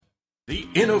The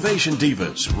Innovation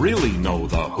Divas really know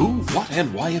the who, what,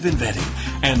 and why of inventing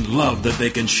and love that they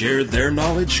can share their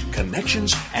knowledge,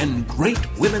 connections, and great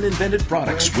women-invented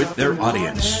products with their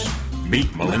audience.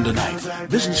 Meet Melinda Knight,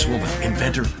 businesswoman,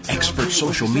 inventor, expert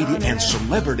social media, and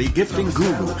celebrity gifting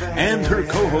guru, and her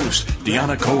co-host,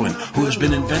 Deanna Cohen, who has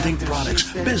been inventing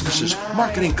products, businesses,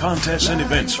 marketing contests, and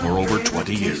events for over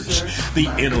 20 years.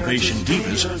 The Innovation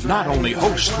Divas not only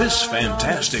host this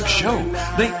fantastic show,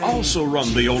 they also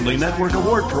run the only network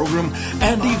award program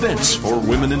and events for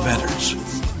women inventors.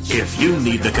 If you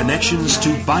need the connections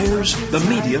to buyers, the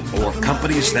media, or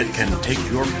companies that can take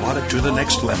your product to the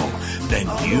next level, then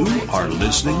you are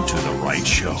listening to the right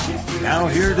show. Now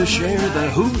here to share the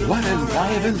who, what, and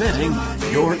why of inventing,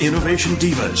 your Innovation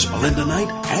Divas, Melinda Knight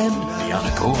and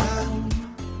Deanna Cohen.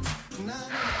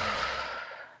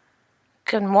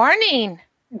 Good morning.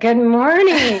 Good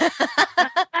morning.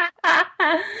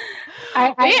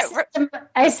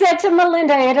 I said to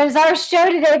Melinda, it is our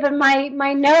show today, but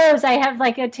my nose, I have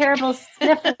like a terrible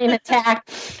sniffling attack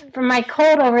from my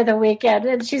cold over the weekend.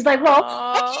 And she's like, well,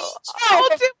 I'll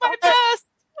do my best.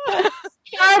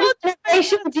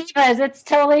 Innovation Divas, it's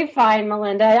totally fine,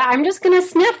 Melinda. I'm just going to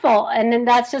sniffle, and then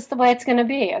that's just the way it's going to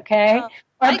be, okay?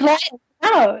 Or blow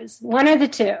nose, one or the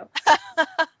two.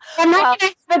 I'm not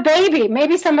going to have a baby.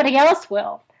 Maybe somebody else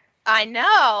will. I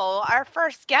know. Our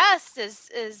first guest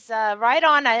is right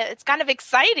on. It's kind of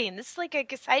exciting. This is like an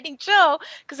exciting show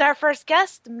because our first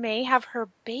guest may have her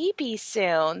baby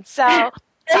soon. So,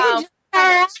 this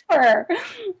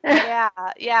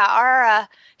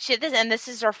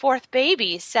is her fourth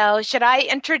baby. So, should I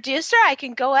introduce her? I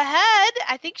can go ahead.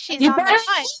 I think she's on the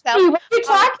line. So, what are you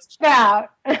talking about?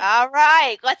 All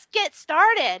right, let's get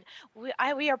started.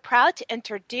 We are proud to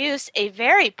introduce a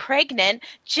very pregnant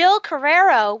Jill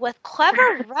Carrero with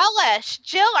Clever Relish.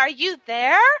 Jill, are you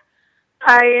there?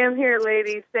 I am here,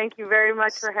 ladies. Thank you very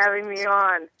much for having me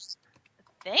on.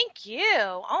 Thank you.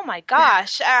 Oh my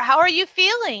gosh, how are you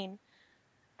feeling?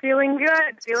 Feeling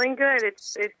good.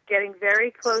 It's getting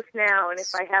very close now, and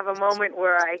if I have a moment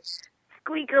where I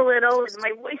squeak a little and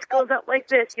my voice goes up like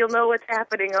this, you'll know what's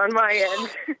happening on my end.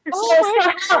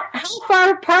 How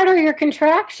far apart are your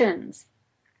contractions?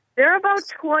 They're about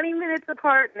 20 minutes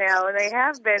apart now, and they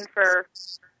have been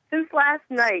since last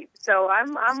night. So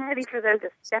I'm ready for them to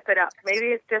step it up. Maybe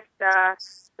it's just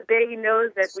the baby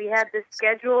knows that we had this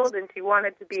scheduled, and she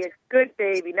wanted to be a good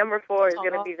baby. Number 4 is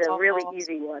going to be the really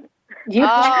easy one.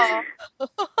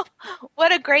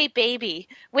 What a great baby!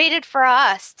 Waited for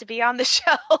us to be on the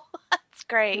show. That's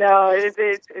great. No, it's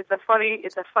a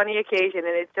funny occasion,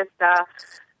 and it's just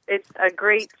it's a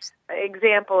great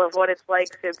example of what it's like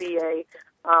to be a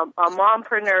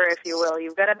mompreneur, if you will.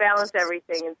 You've got to balance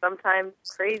everything, and sometimes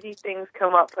crazy things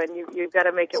come up, and you've got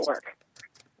to make it work.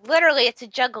 Literally, it's a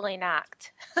juggling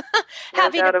act.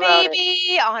 Having a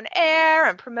baby on air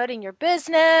and promoting your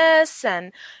business,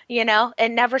 and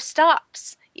it never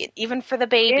stops, even for the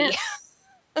baby.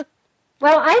 Yeah.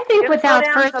 Well, I think without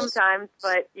further sometimes,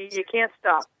 but you can't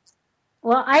stop.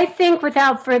 Well, I think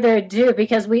without further ado,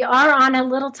 because we are on a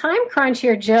little time crunch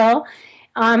here, Jill,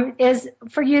 is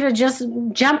for you to just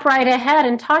jump right ahead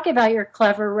and talk about your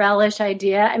Clever Relish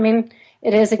idea. I mean,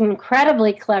 it is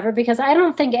incredibly clever because I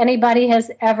don't think anybody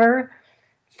has ever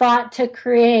thought to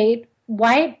create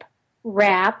wipe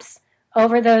wraps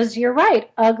over those, you're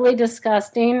right, ugly,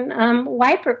 disgusting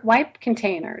wipe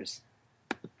containers.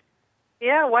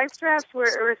 Yeah, wipe straps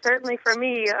were certainly for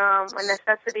me a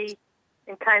necessity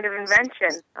and kind of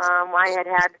invention. I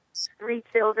had 3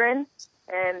 children,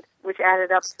 and which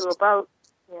added up to about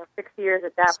 6 years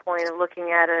at that point of looking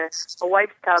at a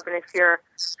wipes tub. And if you're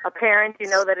a parent, you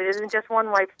know that it isn't just one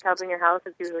wipes tub in your house.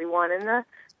 It's usually one in the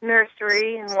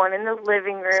nursery and one in the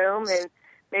living room and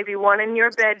maybe one in your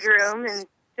bedroom and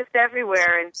just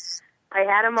everywhere. And I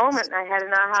had a moment. I had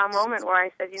an aha moment where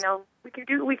I said, we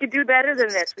could do better than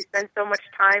this. We spend so much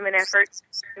time and effort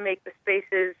to make the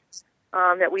spaces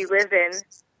that we live in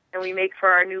and we make for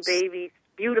our new babies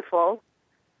beautiful.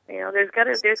 There's got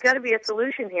to be a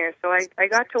solution here. So I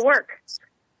got to work,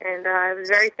 and I was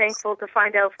very thankful to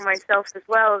find out for myself as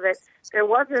well that there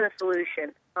wasn't a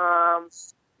solution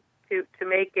to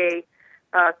make a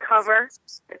cover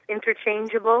that's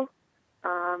interchangeable,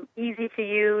 easy to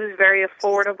use, very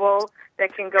affordable,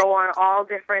 that can go on all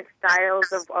different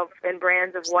styles of and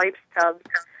brands of wipes tubs.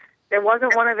 There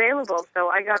wasn't one available, so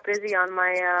I got busy on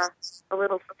my a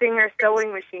little Singer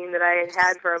sewing machine that I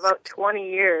had for about 20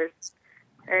 years.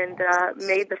 And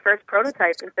made the first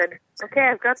prototype and said, okay,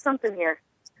 I've got something here.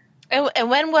 And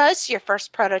when was your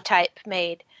first prototype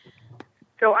made?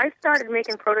 So I started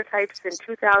making prototypes in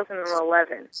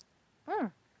 2011.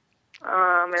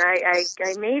 and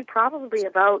I made probably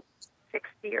about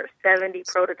 60 or 70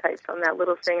 prototypes on that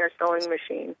little Singer sewing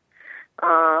machine,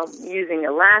 using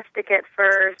elastic at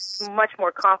first, much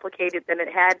more complicated than it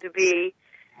had to be,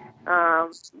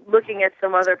 looking at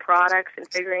some other products and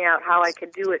figuring out how I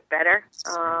could do it better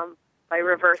by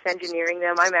reverse engineering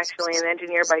them. I'm actually an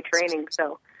engineer by training,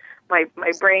 so my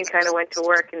brain kind of went to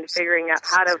work in figuring out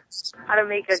how to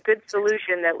make a good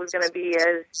solution that was going to be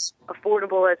as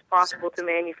affordable as possible to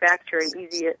manufacture and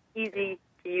easy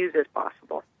to use as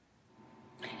possible.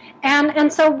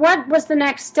 And so what was the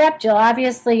next step, Jill?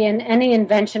 Obviously, in any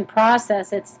invention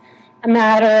process, it's a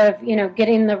matter of,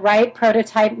 getting the right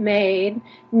prototype made,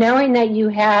 knowing that you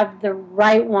have the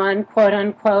right one, quote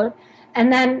unquote,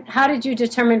 and then how did you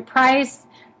determine price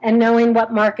and knowing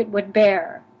what market would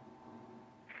bear?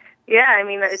 Yeah, I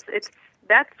mean,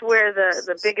 that's where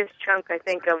the biggest chunk, I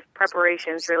think, of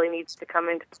preparations really needs to come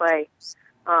into play.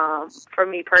 For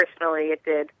me personally, it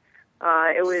did.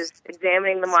 It was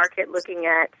examining the market, looking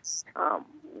at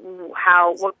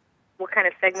what kind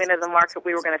of segment of the market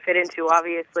we were going to fit into.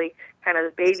 Obviously, kind of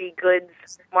the baby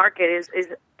goods market is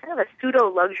kind of a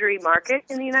pseudo-luxury market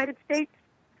in the United States.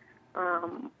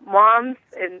 Moms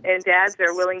and dads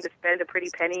are willing to spend a pretty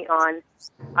penny on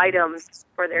items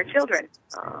for their children.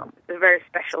 It's a very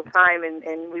special time,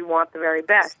 and we want the very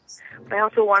best. But I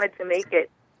also wanted to make it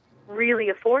really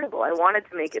affordable. I wanted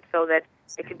to make it so that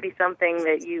it could be something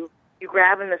that you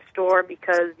grab in the store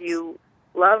because you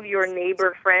love your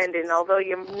neighbor friend, and although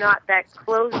you're not that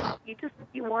close,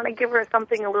 you want to give her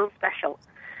something a little special.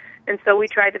 And so we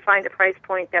tried to find a price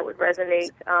point that would resonate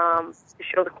to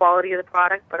show the quality of the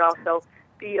product, but also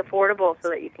be affordable so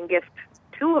that you can gift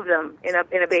two of them in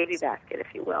a baby basket,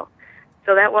 if you will.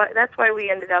 So that's why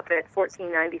we ended up at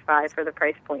 $14.95 for the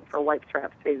price point for Wipe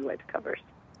Straps baby wipes covers.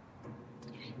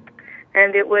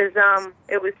 And it was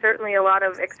certainly a lot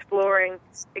of exploring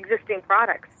existing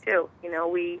products too.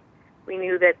 We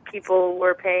knew that people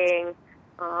were paying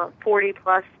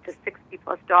 $40+ to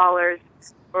 $60+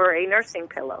 for a nursing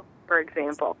pillow, for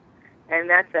example, and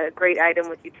that's a great item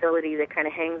with utility that kind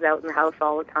of hangs out in the house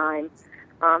all the time.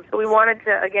 So we wanted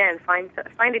to again find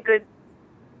a good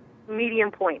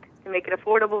medium point to make it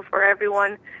affordable for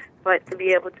everyone, but to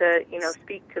be able to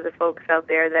speak to the folks out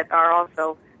there that are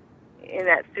also in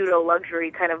that pseudo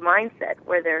luxury kind of mindset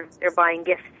where they're buying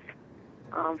gifts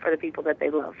for the people that they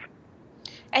love.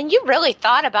 And you really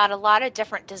thought about a lot of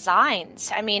different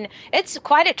designs. I mean, it's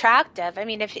quite attractive. I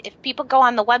mean, if people go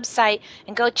on the website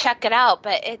and go check it out,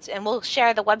 and we'll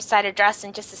share the website address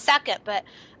in just a second. But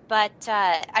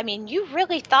I mean, you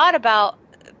really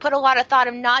put a lot of thought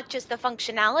in not just the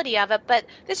functionality of it, but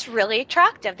it's really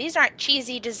attractive. These aren't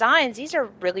cheesy designs. These are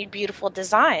really beautiful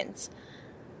designs.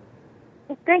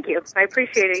 Thank you. I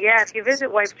appreciate it. Yeah, if you visit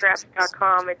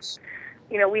wipestraps.com, it's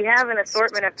we have an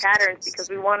assortment of patterns because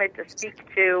we wanted to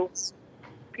speak to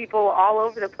people all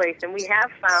over the place, and we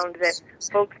have found that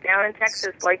folks down in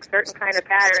Texas like certain kind of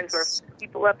patterns, or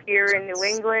people up here in New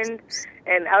England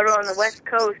and out on the West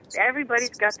Coast, everybody's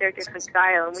got their different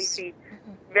style, and we see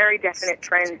very definite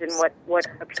trends in what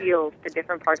appeals to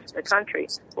different parts of the country.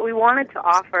 But we wanted to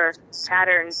offer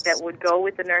patterns that would go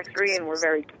with the nursery and were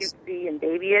very cutesy and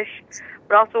babyish,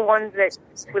 but also ones that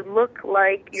would look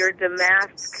like your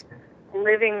Damask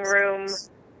living room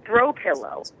throw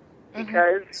pillow,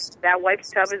 because that wipes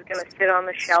tub is going to sit on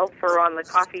the shelf or on the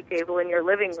coffee table in your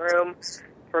living room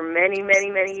for many, many,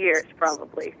 many years,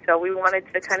 probably. So we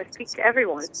wanted to kind of speak to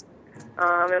everyone.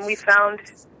 And we found,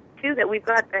 too, that we've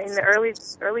got, in the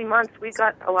early months, we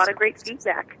got a lot of great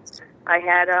feedback. I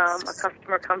had a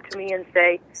customer come to me and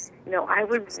say, I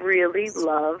would really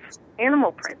love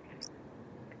animal prints.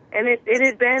 And it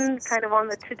had been kind of on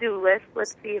the to-do list.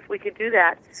 Let's see if we could do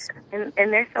that. And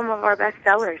they're some of our best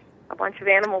sellers. A bunch of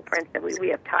animal prints that we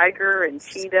have tiger and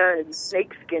cheetah and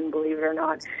snakeskin, believe it or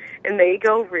not, and they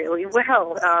go really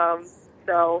well.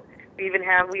 So we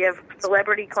have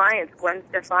celebrity clients. Gwen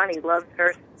Stefani loves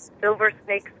her silver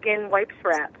snakeskin wipe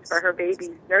straps for her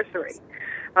baby's nursery.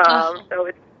 So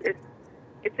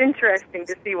it's interesting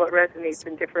to see what resonates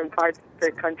in different parts of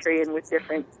the country and with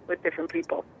different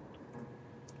people.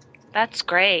 That's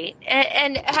great.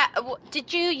 And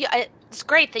did you? It's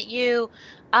great that you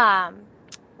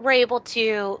were able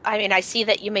to. I mean, I see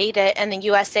that you made it in the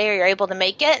USA, or you're able to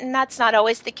make it, and that's not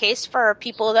always the case for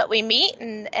people that we meet.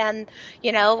 And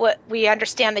we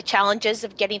understand the challenges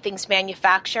of getting things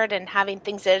manufactured and having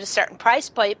things at a certain price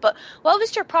point. But what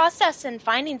was your process in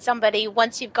finding somebody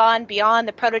once you've gone beyond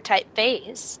the prototype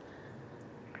phase?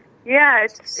 Yeah,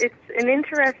 it's an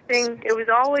interesting. It was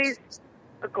always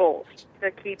a goal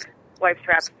to keep wipe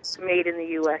straps made in the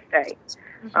USA.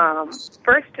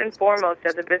 First and foremost,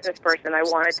 as a business person, I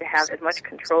wanted to have as much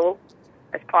control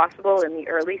as possible in the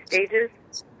early stages,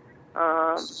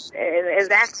 and as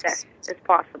access as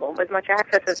possible, as much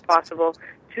access as possible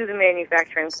to the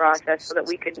manufacturing process so that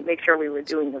we could make sure we were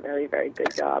doing a very, very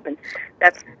good job. And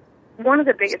that's one of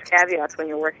the biggest caveats when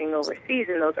you're working overseas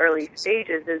in those early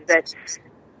stages, is that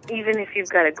even if you've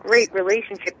got a great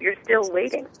relationship, you're still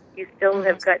waiting. You still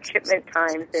have got shipment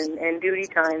times and duty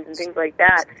times and things like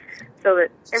that, so that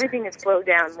everything is slowed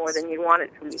down more than you want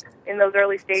it to be. In those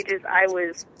early stages, I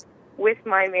was with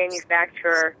my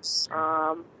manufacturer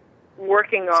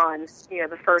working on,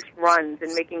 the first runs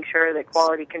and making sure that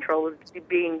quality control was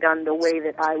being done the way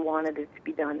that I wanted it to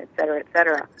be done, et cetera, et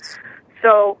cetera.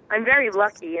 So I'm very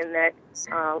lucky in that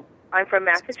I'm from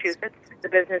Massachusetts. The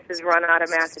business is run out of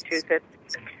Massachusetts,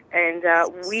 and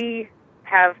we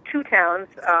have two towns,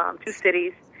 two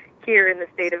cities here in the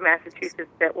state of Massachusetts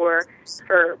that were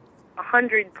for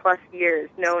 100-plus years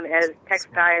known as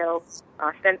textile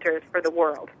centers for the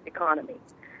world economy.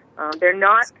 They're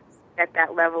not at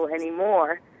that level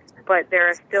anymore, but there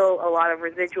are still a lot of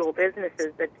residual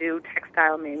businesses that do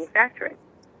textile manufacturing.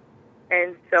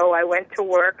 And so I went to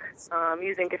work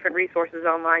using different resources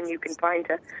online you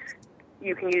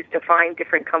can use to find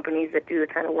different companies that do the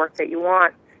kind of work that you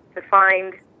want, to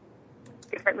find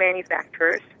different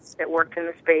manufacturers that worked in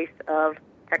the space of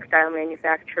textile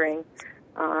manufacturing.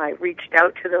 I reached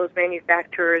out to those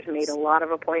manufacturers, made a lot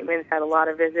of appointments, had a lot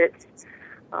of visits,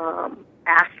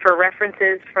 asked for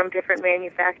references from different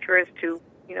manufacturers to,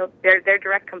 they're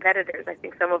direct competitors. I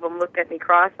think some of them looked at me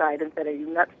cross-eyed and said, "Are you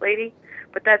nuts, lady?"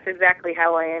 But that's exactly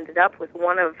how I ended up with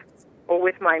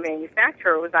with my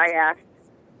manufacturer. Was I asked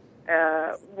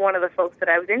one of the folks that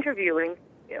I was interviewing,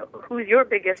 who's your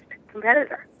biggest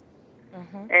competitor?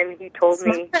 Mm-hmm. And he told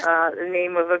me the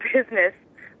name of a business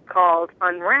called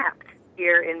Unwrapped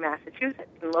here in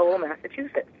Massachusetts, in Lowell,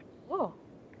 Massachusetts. Whoa.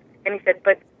 And he said,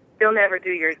 "But they'll never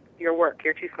do your work.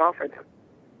 You're too small for them."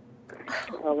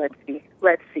 Well, let's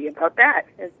see about that.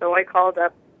 And so I called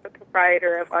up the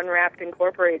proprietor of Unwrapped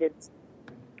Incorporated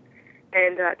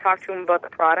and talked to him about the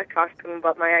product, talked to him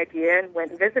about my idea, and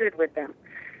went and visited with them.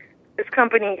 This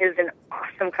company is an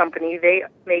awesome company. They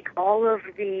make all of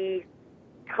the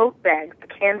tote bags, the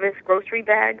canvas grocery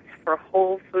bags for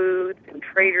Whole Foods and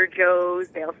Trader Joe's.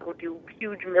 They also do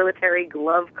huge military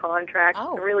glove contracts.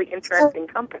 Oh. It's a really interesting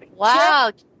company.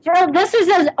 Wow. Joe, this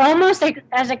is almost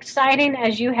as exciting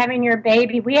as you having your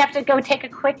baby. We have to go take a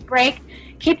quick break.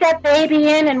 Keep that baby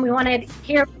in, and we want to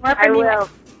hear more from you. I will.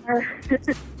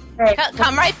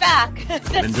 Come right back.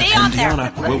 Linda Stay and on there.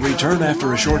 Deanna will return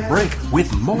after a short break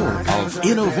with more of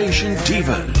Innovation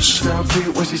Divas. So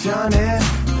cute when she's yawning,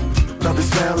 love the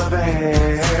smell of her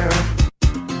hair.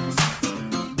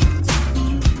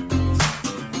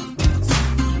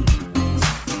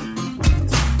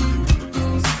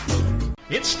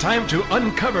 It's time to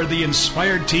uncover the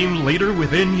inspired team leader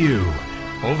within you.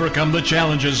 Overcome the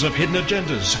challenges of hidden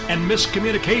agendas and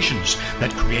miscommunications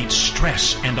that create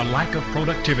stress and a lack of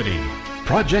productivity.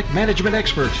 Project management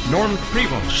expert Norm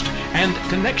Prevost and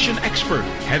connection expert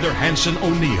Heather Hansen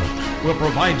O'Neill will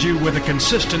provide you with a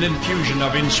consistent infusion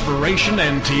of inspiration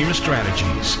and team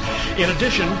strategies. In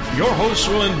addition, your hosts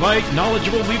will invite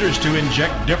knowledgeable leaders to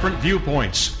inject different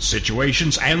viewpoints,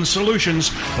 situations, and solutions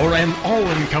for an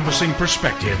all-encompassing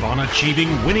perspective on achieving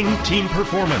winning team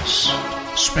performance.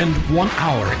 Spend 1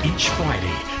 hour each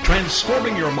Friday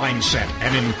transforming your mindset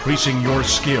and increasing your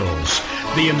skills.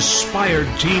 The Inspired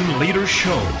Team Leader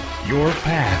Show, your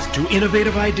path to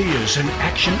innovative ideas and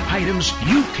action items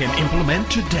you can implement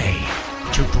today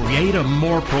to create a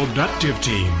more productive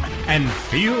team and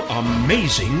feel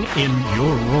amazing in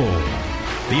your role.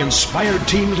 The Inspired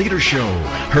Team Leader Show,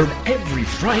 heard every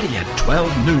Friday at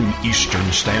 12 noon Eastern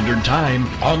Standard Time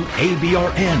on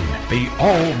ABRN, the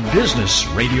All Business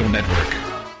Radio Network.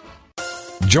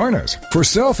 Join us for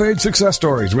Self-Aid Success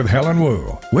Stories with Helen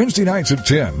Wu, Wednesday nights at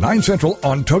 10, 9 Central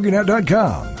on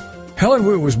TogiNet.com. Helen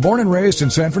Wu was born and raised in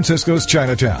San Francisco's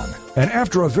Chinatown, and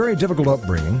after a very difficult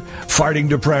upbringing, fighting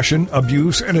depression,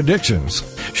 abuse, and addictions,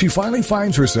 she finally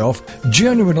finds herself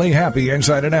genuinely happy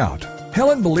inside and out.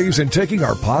 Helen believes in taking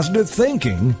our positive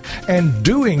thinking and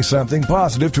doing something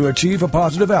positive to achieve a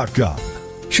positive outcome.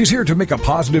 She's here to make a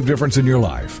positive difference in your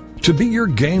life, to be your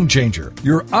game changer,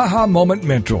 your aha moment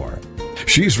mentor.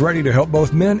 She's ready to help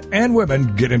both men and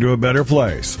women get into a better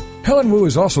place. Helen Wu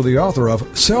is also the author of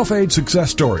Self-Aid Success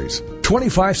Stories,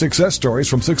 25 success stories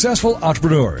from successful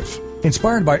entrepreneurs.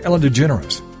 Inspired by Ellen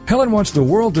DeGeneres, Helen wants the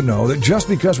world to know that just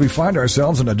because we find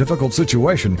ourselves in a difficult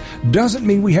situation doesn't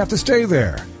mean we have to stay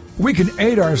there. We can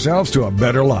aid ourselves to a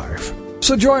better life.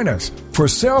 So join us for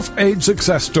Self-Aid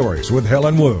Success Stories with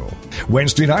Helen Wu.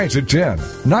 Wednesday nights at 10,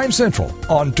 9 Central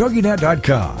on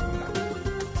TogiNet.com.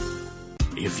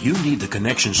 If you need the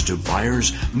connections to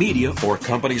buyers, media, or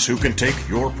companies who can take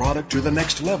your product to the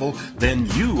next level, then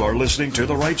you are listening to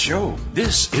the right show.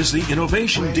 This is the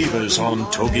Innovation Divas on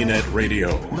TogiNet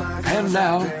Radio. And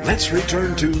now, let's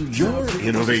return to your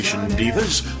Innovation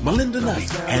Divas, Melinda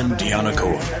Knight and Deanna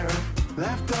Cohen.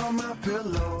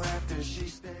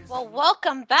 Well,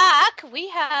 welcome back. We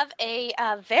have a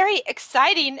very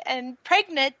exciting and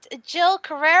pregnant Jill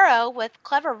Carrero with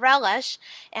Clever Relish,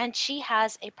 and she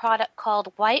has a product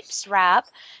called Wipes Wrap.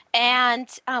 And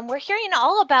we're hearing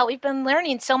all about, we've been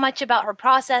learning so much about her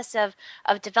process of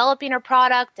developing her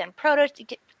product and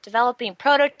developing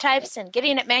prototypes and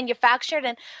getting it manufactured.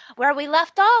 And where we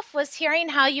left off was hearing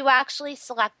how you actually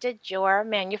selected your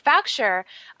manufacturer.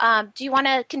 Do you want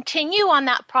to continue on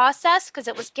that process? Because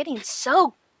it was getting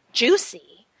so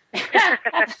juicy.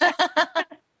 I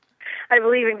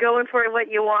believe in going for what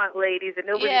you want, ladies, and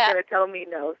nobody's going to tell me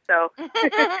no. So,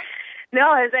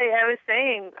 no, as I was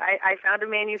saying, I found a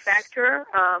manufacturer.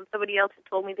 Somebody else had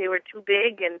told me they were too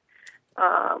big and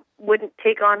wouldn't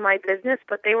take on my business,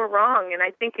 but they were wrong. And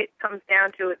I think it comes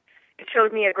down to it. It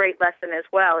showed me a great lesson as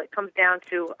well. It comes down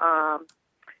to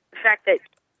the fact that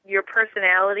your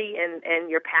personality and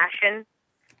your passion,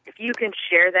 if you can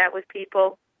share that with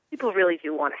people, people really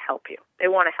do want to help you. They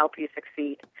want to help you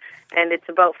succeed. And it's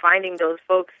about finding those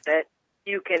folks that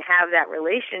you can have that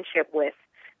relationship with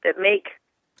that make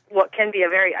what can be a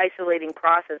very isolating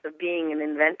process of being an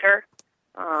inventor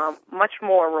much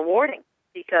more rewarding,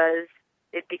 because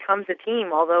it becomes a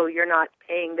team. Although you're not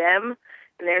paying them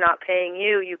and they're not paying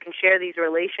you, you can share these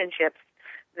relationships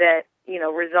that,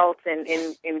 result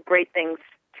in great things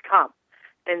to come.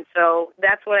 And so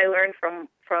that's what I learned from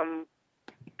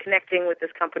connecting with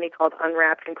this company called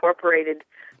Unwrapped Incorporated,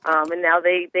 and now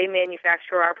they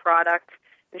manufacture our product.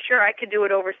 And sure, I could do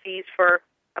it overseas for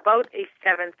about a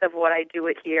seventh of what I do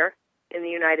it here in the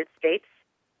United States,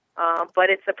 but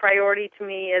it's a priority to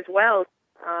me as well.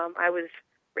 I was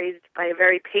raised by a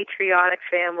very patriotic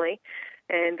family,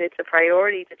 and it's a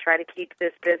priority to try to keep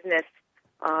this business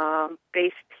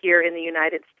based here in the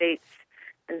United States.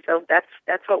 And so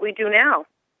that's what we do now.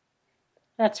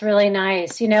 That's really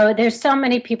nice. There's so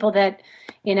many people that,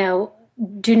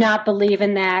 do not believe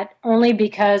in that only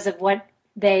because of what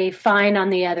they find on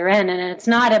the other end. And it's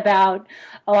not about,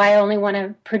 I only want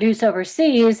to produce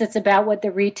overseas. It's about what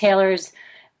the retailers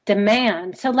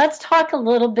demand. So let's talk a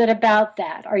little bit about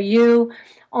that. Are you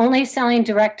only selling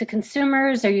direct to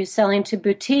consumers? Are you selling to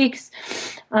boutiques?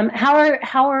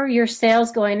 How are your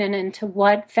sales going, and into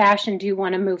what fashion do you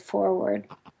want to move forward?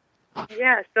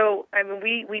 Yeah, so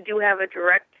we do have a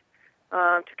direct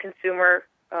to consumer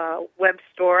web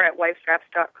store at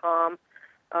wipeswraps.com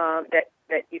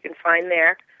that you can find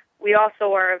there. We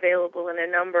also are available in a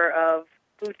number of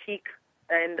boutique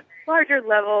and larger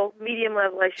level, medium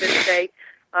level, I should say,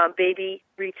 baby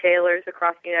retailers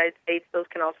across the United States. Those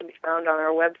can also be found on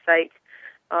our website.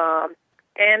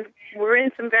 And we're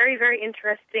in some very, very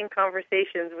interesting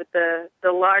conversations with the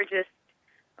largest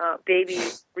baby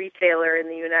retailer in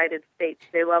the United States.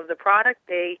 They love the product.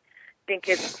 They think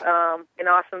it's an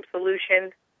awesome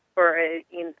solution for an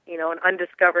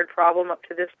undiscovered problem up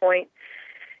to this point.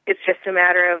 It's just a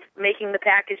matter of making the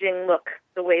packaging look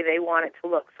the way they want it to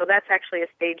look. So that's actually a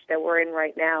stage that we're in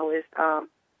right now, is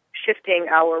shifting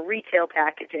our retail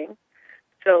packaging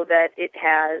so that it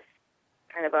has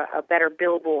kind of a better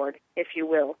billboard, if you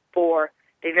will, for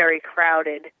a very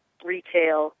crowded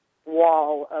retail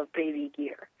wall of baby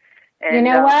gear. And, you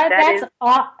know what?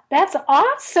 That's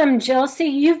awesome, Jill. See,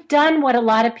 you've done what a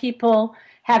lot of people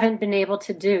haven't been able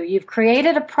to do. You've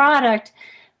created a product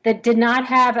that did not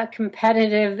have a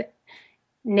competitive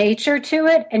nature to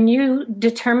it, and you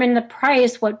determined the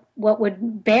price, what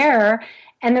would bear,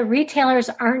 and the retailers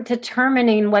aren't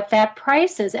determining what that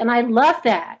price is. And I love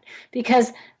that,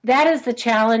 because that is the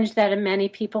challenge that many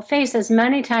people face. As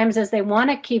many times as they want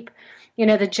to keep,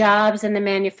 the jobs and the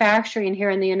manufacturing here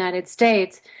in the United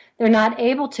States, they're not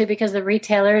able to, because the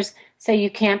retailers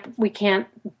say we can't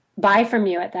buy from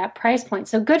you at that price point.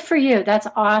 So good for you. That's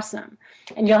awesome.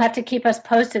 And you'll have to keep us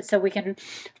posted so we can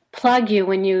plug you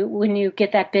when you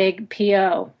get that big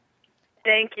PO.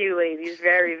 Thank you, ladies,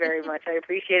 very, very much. I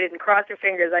appreciate it. And cross your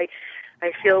fingers. I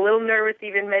feel a little nervous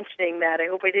even mentioning that. I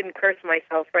hope I didn't curse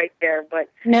myself right there. But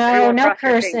no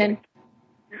cursing.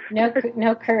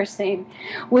 No cursing.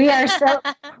 We are so,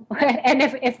 and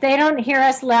if they don't hear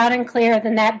us loud and clear,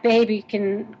 then that baby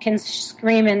can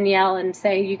scream and yell and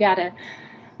say, "You got to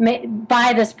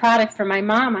buy this product for my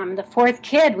mom. I'm the fourth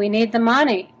kid. We need the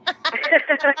money."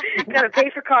 Got to pay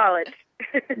for college.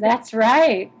 That's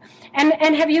right.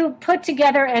 And have you put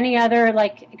together any other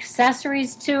like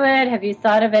accessories to it? Have you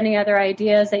thought of any other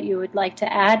ideas that you would like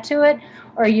to add to it,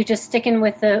 or are you just sticking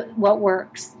with what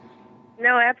works?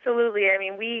 No, absolutely. I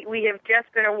mean, we have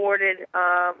just been awarded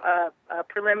a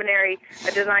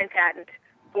design patent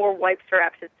for wipe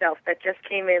straps itself that just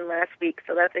came in last week.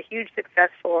 So that's a huge success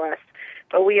for us.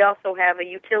 But we also have a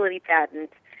utility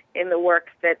patent in the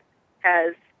works that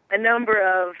has a number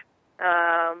of,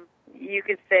 you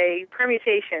could say,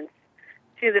 permutations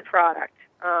to the product.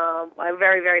 A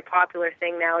very, very popular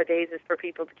thing nowadays is for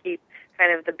people to keep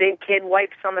kind of the big kid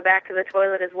wipes on the back of the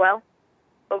toilet as well.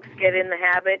 Folks get in the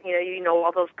habit, you know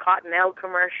all those Cottonelle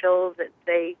commercials that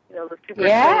say, the super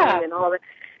clean and all that.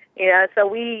 So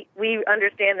we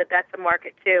understand that that's a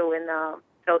market too, and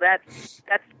so that's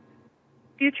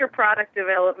future product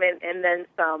development and then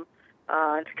some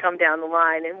to come down the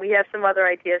line. And we have some other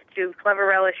ideas too. Clever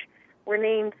Relish, we're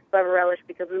named Clever Relish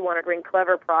because we want to bring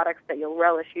clever products that you'll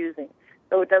relish using.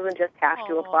 So it doesn't just have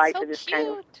to apply to this kind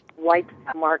of white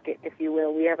market, if you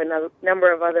will. We have a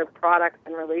number of other products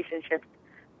and relationships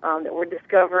that we're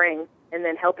discovering and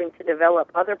then helping to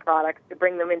develop other products to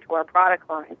bring them into our product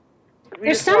line.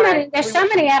 There's so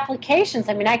many applications.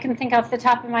 I mean, I can think off the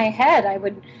top of my head. I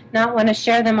would not want to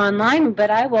share them online, but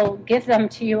I will give them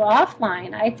to you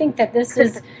offline. I think that this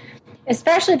is,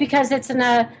 especially because it's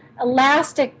an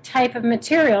elastic type of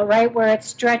material, right, where it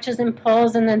stretches and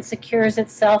pulls and then secures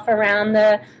itself around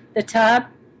the tub.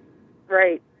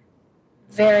 Right.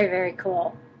 Very, very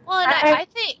cool. Well, and I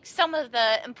think some of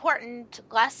the important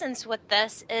lessons with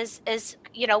this is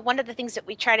one of the things that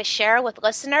we try to share with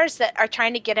listeners that are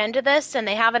trying to get into this and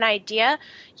they have an idea.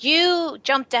 You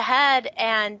jumped ahead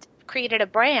and created a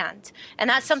brand, and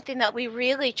that's something that we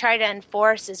really try to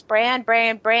enforce is brand.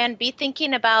 Be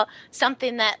thinking about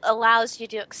something that allows you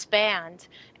to expand,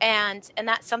 and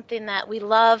that's something that we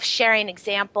love sharing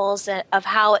examples of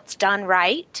how it's done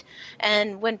right.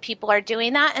 And when people are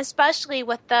doing that, especially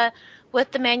with the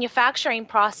manufacturing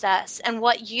process and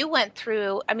what you went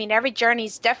through. I mean, every journey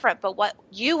is different, but what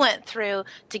you went through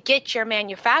to get your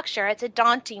manufacturer, it's a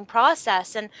daunting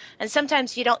process. And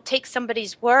sometimes you don't take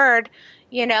somebody's word.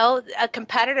 A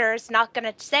competitor is not going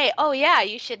to say, oh, yeah,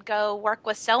 you should go work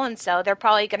with so-and-so. They're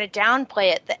probably going to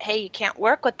downplay it that, hey, you can't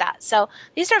work with that. So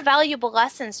these are valuable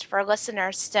lessons for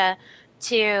listeners to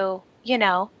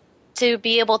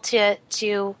be able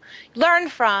to learn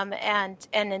from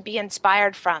and be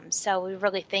inspired from. So we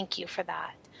really thank you for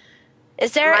that.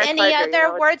 Is there any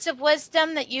other words of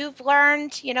wisdom that you've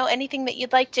learned, anything that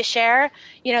you'd like to share,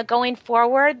 going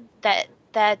forward that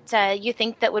you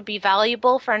think that would be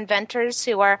valuable for inventors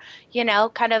who are,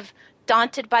 kind of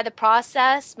daunted by the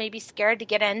process, maybe scared to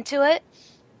get into it?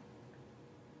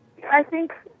 I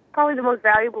think probably the most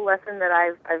valuable lesson that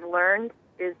I've learned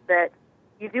is that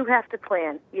you do have to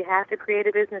plan. You have to create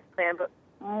a business plan, but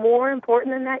more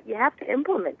important than that, you have to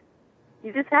implement.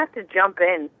 You just have to jump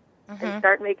in and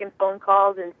start making phone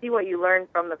calls and see what you learn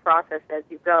from the process as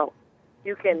you go.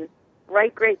 You can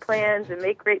write great plans and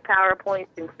make great PowerPoints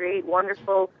and create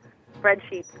wonderful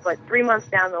spreadsheets, but 3 months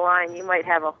down the line, you might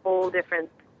have a whole different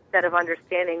set of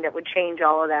understanding that would change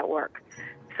all of that work.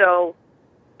 So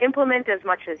implement as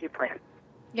much as you plan.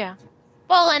 Yeah.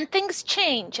 Well, and things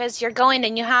change as you're going,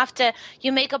 and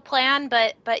you make a plan,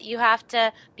 but you have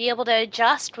to be able to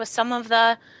adjust with some of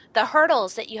the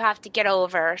hurdles that you have to get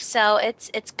over. So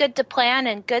it's good to plan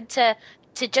and good to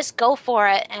just go for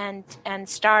it and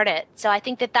start it. So I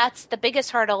think that's the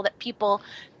biggest hurdle that people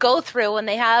go through when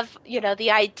they have,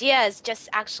 the idea is just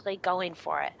actually going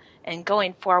for it and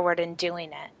going forward and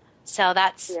doing it. So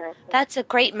that's a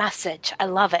great message. I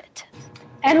love it.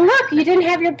 And look, you didn't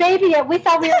have your baby yet. We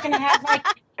thought we were going to have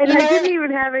and I didn't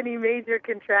even have any major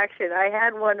contraction. I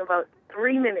had one about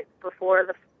 3 minutes before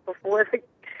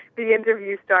the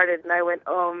interview started, and I went,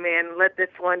 oh man, let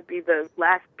this one be the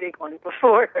last big one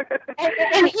before.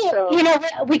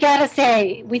 We got to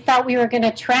say, we thought we were going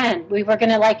to trend. We were going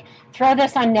to throw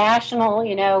this on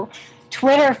national,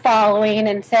 Twitter following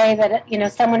and say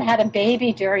that, someone had a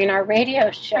baby during our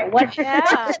radio show. What?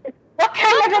 Yeah. What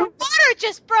kind of water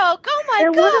just broke? Oh my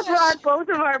gosh! It would have brought both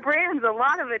of our brands a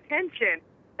lot of attention.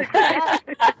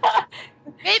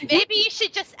 Maybe you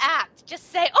should just act.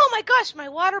 Just say, "Oh my gosh, my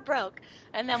water broke,"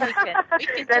 and then we can.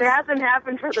 That hasn't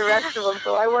happened for the rest of them,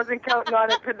 so I wasn't counting on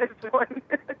it for this one.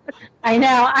 I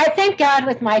know. I thank God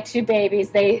with my two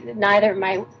babies,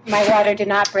 my water did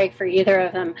not break for either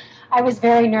of them. I was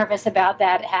very nervous about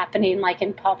that happening,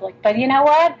 in public. But you know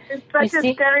what? It's such a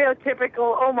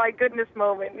stereotypical, oh my goodness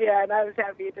moment. Yeah, and I was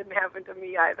happy it didn't happen to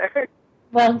me either.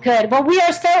 Well, good. Well, we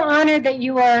are so honored that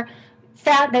you are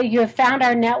you have found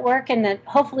our network, and that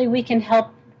hopefully we can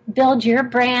help build your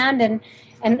brand, and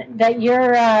that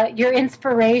your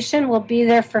inspiration will be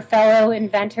there for fellow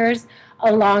inventors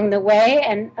along the way.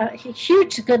 And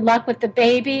huge good luck with the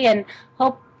baby, and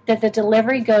hope that the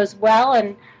delivery goes well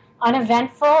and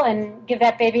uneventful, and give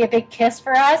that baby a big kiss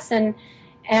for us. And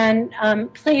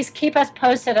please keep us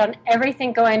posted on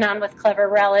everything going on with Clever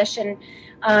Relish. And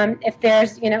if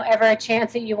there's ever a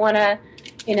chance that you want to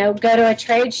go to a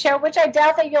trade show, which I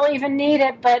doubt that you'll even need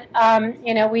it, but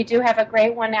we do have a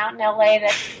great one out in LA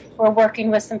that we're working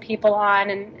with some people on,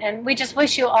 and we just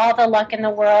wish you all the luck in the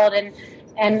world,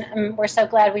 and we're so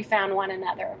glad we found one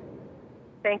another.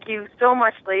 Thank you so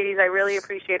much, ladies. I really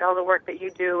appreciate all the work that you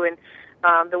do, and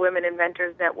the Women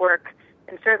Inventors Network.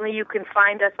 And certainly you can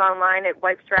find us online at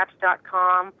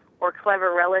wipestraps.com or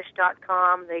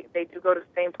cleverrelish.com. They do go to the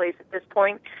same place at this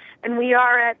point. And we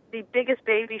are at the biggest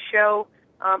baby show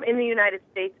in the United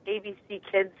States, ABC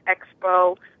Kids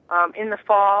Expo, in the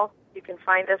fall. You can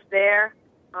find us there.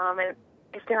 And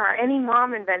if there are any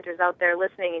mom inventors out there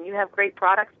listening and you have great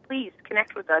products, please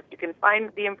connect with us. You can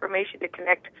find the information to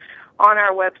connect on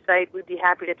our website. We'd be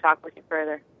happy to talk with you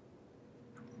further.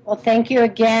 Well, thank you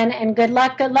again, and good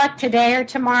luck today or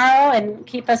tomorrow, and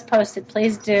keep us posted.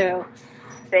 Please do.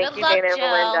 Thank you, Dana and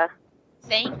Melinda.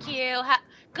 Thank you.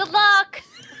 Good luck.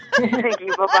 Thank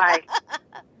you. Bye-bye.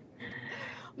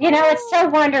 It's so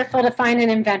wonderful to find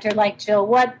an inventor like Jill.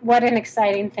 What an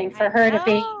exciting thing for her to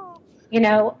be,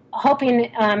 hoping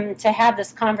to have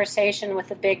this conversation with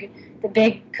the big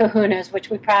kahunas, which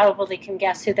we probably can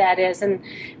guess who that is, and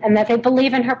that they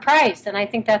believe in her price. And I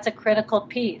think that's a critical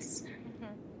piece.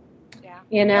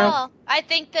 Well, I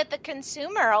think that the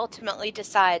consumer ultimately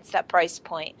decides that price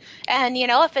point. And,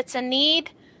 if it's a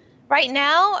need right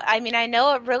now, I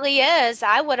know it really is.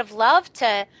 I would have loved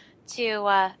to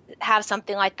have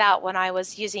something like that when I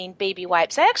was using baby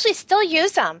wipes. I actually still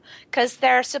use them because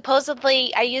they're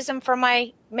supposedly, I use them for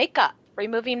my makeup,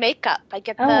 removing makeup. I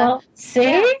get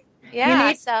see?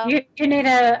 Yeah. You need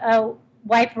a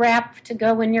wipe wrap to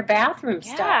go in your bathroom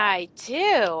stuff. Yeah, I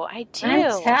do. I'm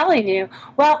telling you.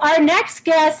 Well, our next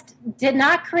guest did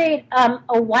not create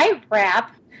a wipe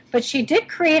wrap, but she did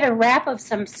create a wrap of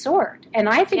some sort, and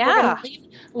I think we're going to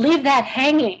leave that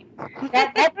hanging.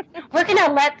 We're going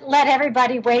to let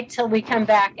everybody wait till we come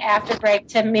back after break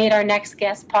to meet our next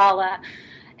guest, Paula,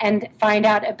 and find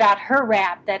out about her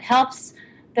wrap that helps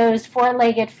those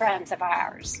four-legged friends of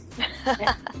ours.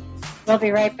 We'll be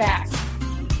right back.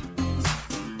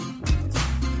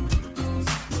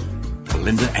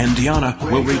 Linda and Deanna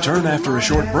will return after a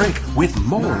short break with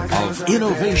more of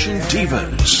Innovation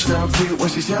Divas. So cute when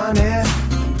she's yawning,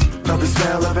 love the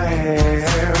smell of her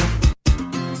hair.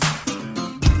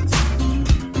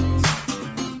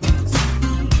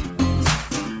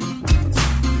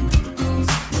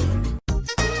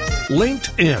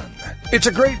 LinkedIn. It's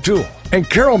a great tool, and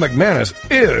Carol McManus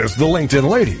is the LinkedIn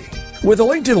lady. With the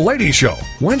LinkedIn Lady Show,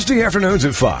 Wednesday afternoons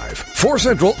at 5, 4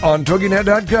 Central on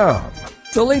TogiNet.com.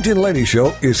 The LinkedIn Lady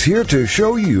Show is here to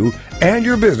show you and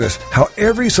your business how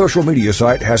every social media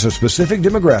site has a specific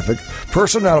demographic,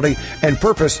 personality, and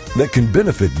purpose that can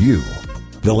benefit you.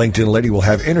 The LinkedIn Lady will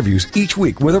have interviews each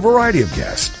week with a variety of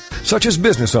guests, such as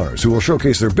business owners who will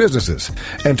showcase their businesses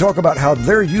and talk about how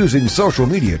they're using social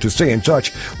media to stay in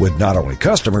touch with not only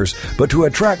customers, but to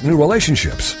attract new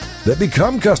relationships that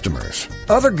become customers.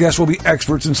 Other guests will be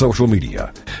experts in social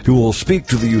media who will speak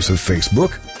to the use of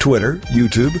Facebook, Twitter,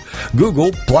 YouTube,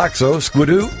 Google, Plaxo,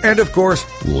 Squidoo, and of course,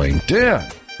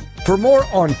 LinkedIn. For more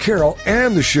on Carol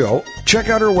and the show, check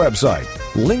out her website,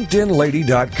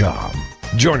 LinkedInLady.com.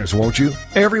 Join us, won't you?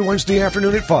 Every Wednesday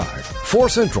afternoon at 5, 4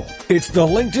 Central. It's the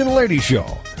LinkedIn Lady Show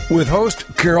with host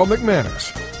Carol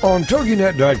McManus on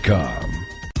TogiNet.com.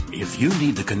 If you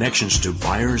need the connections to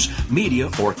buyers, media,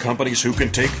 or companies who can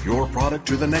take your product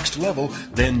to the next level,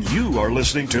 then you are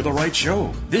listening to the right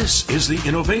show. This is the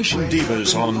Innovation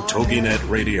Divas on TogiNet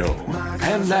Radio.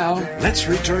 And now, let's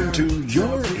return to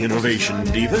your Innovation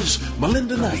Divas,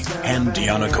 Melinda Knight and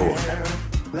Deanna Cohen.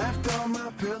 Left on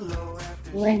my pillow.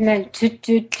 I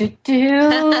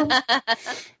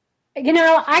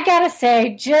gotta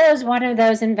say, Jill's one of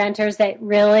those inventors that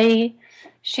really,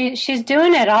 she's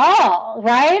doing it all,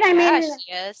 right?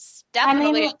 She is.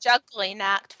 Definitely a juggling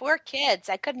act. 4 kids.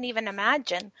 I couldn't even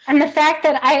imagine. And the fact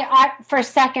that I for a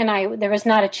second, there was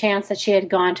not a chance that she had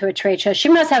gone to a trade show. She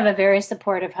must have a very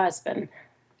supportive husband.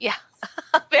 Yeah,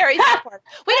 very supportive.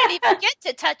 We didn't even get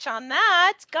to touch on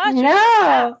that. Gosh.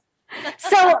 No.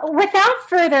 So without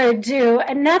further ado,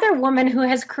 another woman who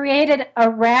has created a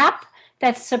wrap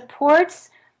that supports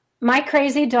my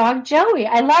crazy dog, Joey.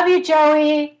 I love you,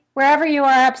 Joey. wherever you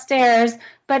are upstairs.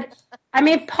 But I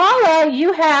mean, Paula,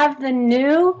 you have the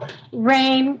new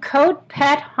Rain Coat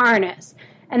Pet Harness,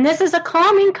 and this is a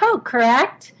calming coat,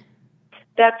 correct?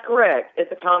 That's correct.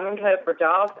 It's a calming coat for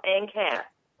dogs and cats.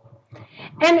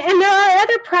 And there are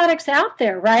other products out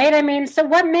there, right? I mean, so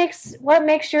what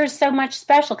makes yours so much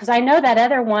special? Because I know that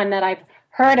other one that I've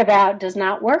heard about does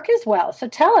not work as well. So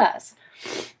tell us.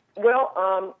 Well,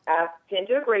 I tend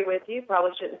to agree with you.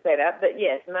 Probably shouldn't say that, but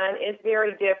yes, mine is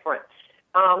very different.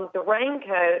 The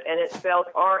raincoat, and it's spelled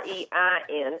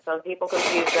R-E-I-N. Some people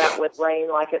confuse that with rain,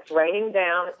 like it's raining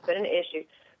down. It's been an issue.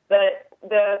 But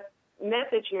the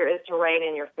message here is to rein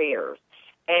in your fears.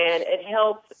 And it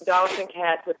helps dogs and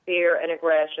cats with fear and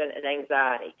aggression and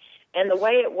anxiety. And the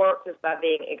way it works is by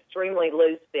being extremely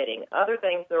loose-fitting. Other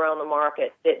things that are on the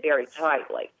market fit very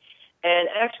tightly. And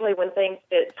actually, when things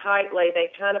fit tightly, they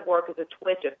kind of work as a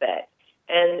twitch effect.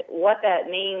 And what that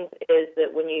means is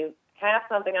that when you have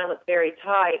something on that's very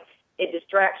tight, it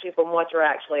distracts you from what you're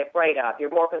actually afraid of.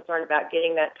 You're more concerned about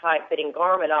getting that tight-fitting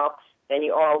garment off than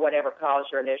you are whatever caused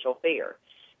your initial fear.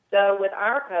 So with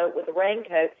our coat, with the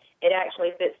raincoat, it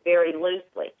actually fits very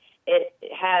loosely. It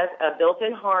has a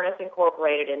built-in harness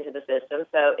incorporated into the system,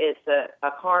 so it's a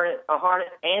harness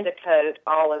and a coat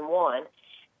all in one.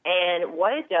 And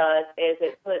what it does is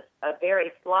it puts a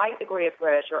very slight degree of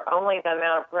pressure, only the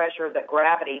amount of pressure that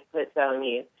gravity puts on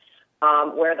you,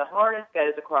 where the harness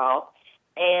goes across.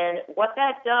 And what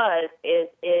that does is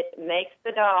it makes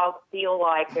the dog feel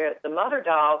like the mother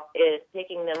dog is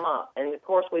picking them up. And, of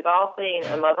course, we've all seen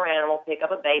a mother animal pick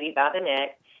up a baby by the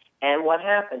neck, and what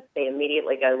happens? They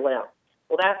immediately go limp.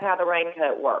 Well, that's how the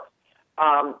raincoat works.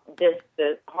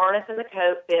 The harness and the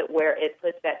coat fit where it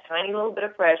puts that tiny little bit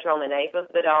of pressure on the nape of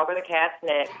the dog or the cat's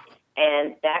neck,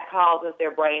 and that causes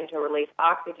their brain to release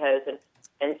oxytocin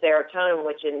and serotonin,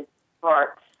 which in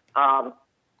part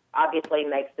obviously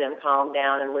makes them calm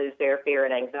down and lose their fear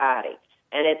and anxiety.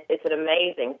 And it's an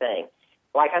amazing thing.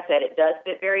 Like I said, it does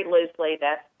fit very loosely.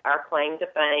 That's our claim to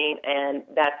fame, and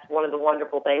that's one of the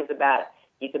wonderful things about it.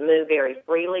 You can move very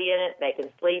freely in it. They can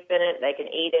sleep in it. They can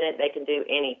eat in it. They can do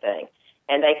anything.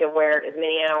 And they can wear it as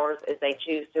many hours as they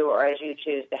choose to or as you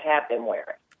choose to have them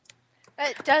wear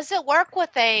it. Does it work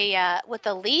with a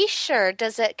leash, or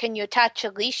can you attach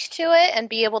a leash to it and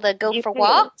be able to go for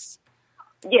walks?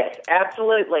 Yes,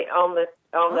 absolutely. On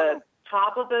the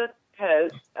top of the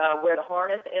coat, where the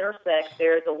harness intersects,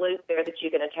 there's a loop there that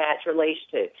you can attach your leash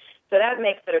to. So that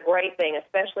makes it a great thing,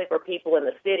 especially for people in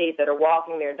the cities that are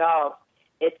walking their dogs.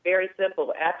 It's very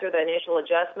simple. After the initial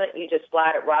adjustment, you just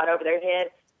slide it right over their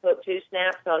head, put 2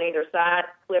 snaps on either side,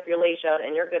 clip your leash on,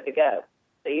 and you're good to go.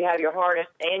 So you have your harness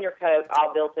and your coat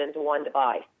all built into one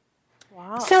device.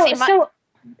 Wow. So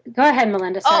go ahead,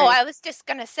 Melinda. Sorry. Oh, I was just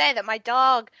going to say that my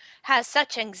dog has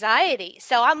such anxiety.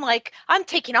 So I'm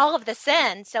taking all of this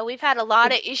in. So we've had a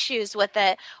lot of issues with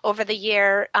it over the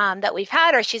year that we've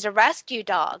had her. She's a rescue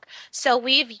dog. So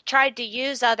we've tried to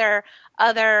use other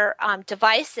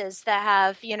devices that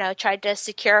have, tried to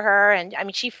secure her. And I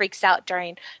mean, she freaks out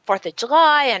during 4th of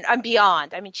July and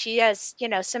beyond. I mean, she has,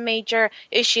 some major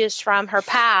issues from her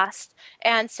past.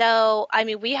 And so, I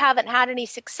mean, we haven't had any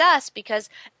success because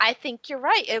I think you're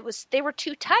right. They were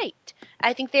too tight.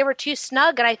 I think they were too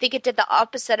snug. And I think it did the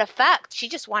opposite effect. She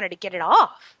just wanted to get it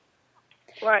off.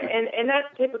 Right, and that's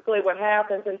typically what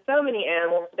happens. And so many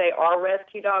animals today are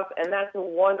rescue dogs, and that's a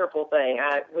wonderful thing.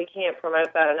 We can't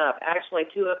promote that enough. Actually,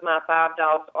 2 of my 5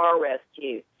 dogs are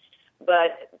rescued.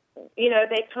 But,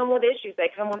 they come with issues. They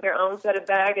come with their own set of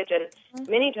baggage, and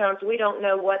many times we don't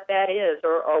know what that is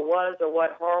or was or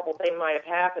what horrible thing might have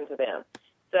happened to them.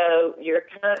 So you're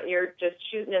just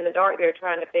shooting in the dark there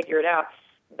trying to figure it out.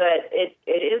 But it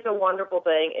is a wonderful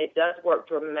thing. It does work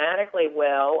dramatically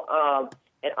well.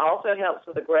 It also helps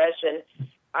with aggression.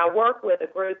 I work with a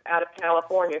group out of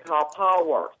California called Paw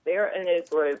Works. They're a new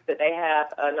group that they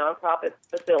have a nonprofit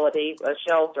facility, a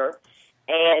shelter,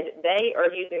 and they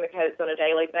are using the coats on a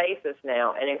daily basis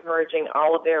now and encouraging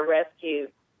all of their rescue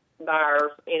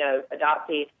buyers,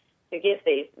 adoptees, to get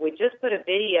these. We just put a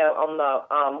video on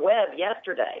the web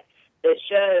yesterday that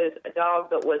shows a dog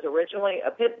that was originally,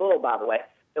 a pit bull, by the way,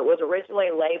 that was originally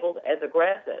labeled as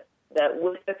aggressive, that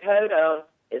with the coat on,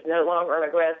 is no longer an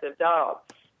aggressive dog.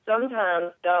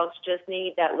 Sometimes dogs just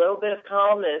need that little bit of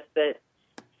calmness that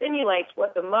simulates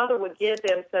what the mother would give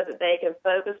them so that they can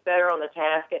focus better on the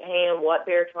task at hand, what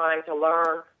they're trying to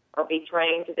learn or be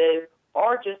trained to do,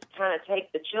 or just kind of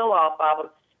take the chill off of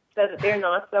them so that they're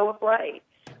not so afraid.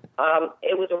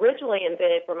 It was originally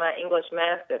invented for my English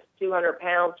Mastiff, 200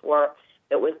 pounds worth,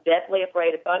 that was deathly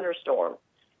afraid of thunderstorms.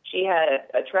 She had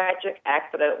a tragic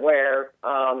accident where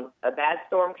a bad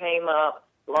storm came up.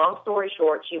 long story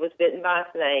short, she was bitten by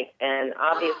a snake and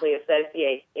obviously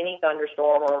associates any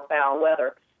thunderstorm or foul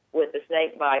weather with the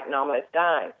snake bite and almost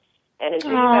dying. And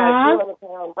until you got a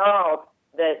 200-pound dog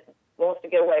that wants to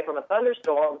get away from a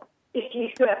thunderstorm, you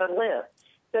have a limp.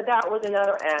 So that was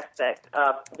another aspect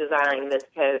of designing this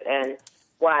coat and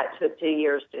why it took 2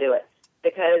 years to do it.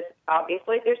 Because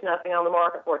obviously there's nothing on the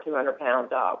market for a 200-pound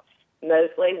dog.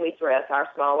 Mostly we dress our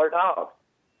smaller dogs.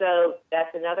 So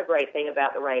that's another great thing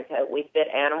about the raincoat. We fit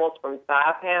animals from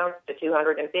 5 pounds to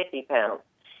 250 pounds.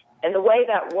 And the way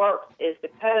that works is the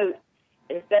coat,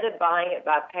 instead of buying it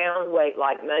by pound weight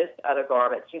like most other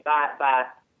garments, you buy it by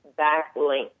back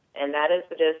length. And that is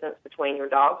the distance between your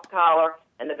dog's collar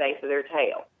and the base of their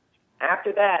tail.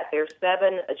 After that, there's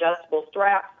 7 adjustable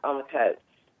straps on the coat.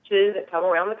 2 that come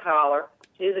around the collar,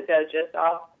 2 that go just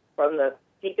off from the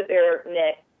peak of their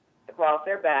neck across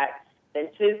their back, then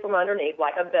 2 from underneath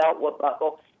like a belt will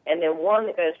buckle, and then 1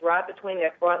 that goes right between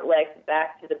their front legs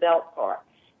back to the belt part.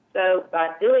 So by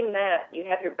doing that, you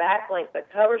have your back length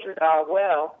that covers your dog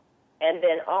well, and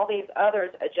then all these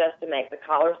others adjust to make the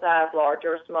collar size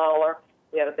larger or smaller.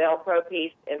 We have a Velcro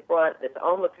piece in front that's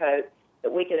on the coat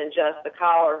that we can adjust the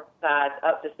collar size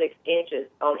up to 6 inches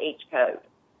on each coat,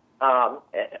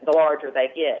 the larger they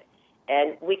get.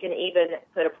 And we can even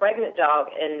put a pregnant dog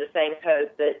in the same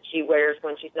coat that she wears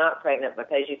when she's not pregnant,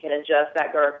 because you can adjust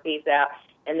that girth piece out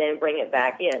and then bring it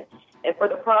back in. And for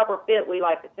the proper fit, we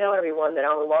like to tell everyone that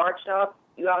on a large dog,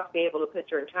 you ought to be able to put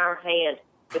your entire hand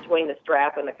between the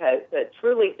strap and the coat. So it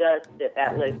truly does fit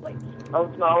that loosely.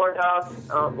 On smaller dogs,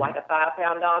 like a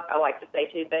 5-pound dog, I like to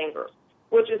say 2 fingers,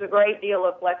 which is a great deal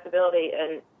of flexibility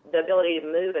and the ability to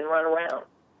move and run around.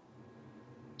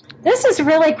 This is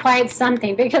really quite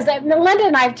something, because Melinda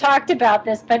and I have talked about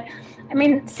this, but I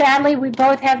mean, sadly, we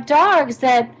both have dogs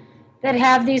that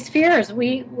have these fears.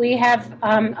 We have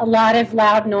a lot of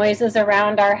loud noises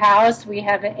around our house. We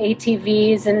have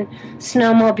ATVs and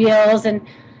snowmobiles,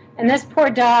 and this poor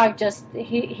dog just,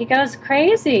 he goes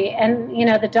crazy. And, you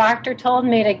know, the doctor told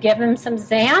me to give him some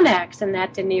Xanax, and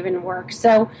that didn't even work.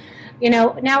 So, you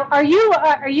know, now are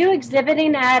you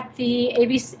exhibiting at the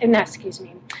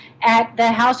at the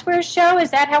Housewares show?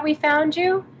 Is that how we found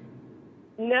you?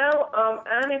 No,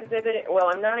 I'm exhibiting.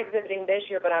 Well, I'm not exhibiting this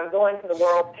year, but I'm going to the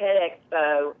World Pet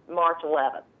Expo March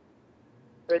 11th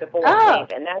through the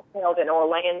 14th, and that's held in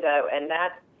Orlando, and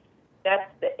that's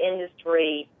the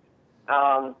industry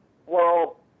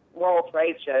world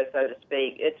trade show, so to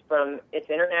speak. It's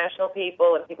international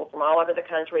people and people from all over the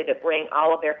country that bring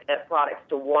all of their pet products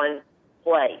to one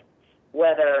place,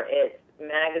 whether it's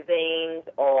magazines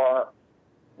or,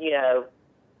 you know,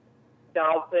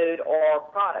 dog food or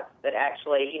products that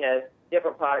actually, you know,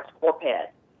 different products for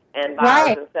pets. And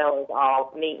buyers and sellers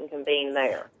all meet and convene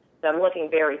there. So I'm looking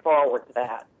very forward to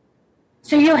that.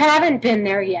 So you haven't been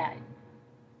there yet?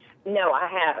 No, I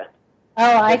haven't.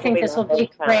 Oh, I think this will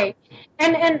be great.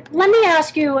 And let me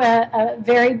ask you a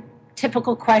very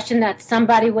typical question that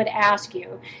somebody would ask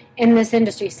you in this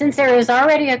industry. Since there is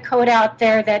already a code out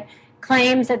there that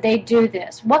claims that they do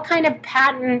this, what kind of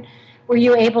patent were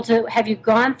you able to, have you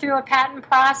gone through a patent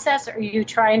process? Or are you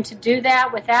trying to do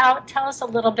that without? Tell us a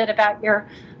little bit about your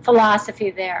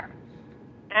philosophy there.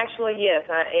 Actually, yes,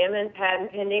 I am in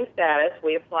patent pending status.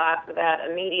 We applied for that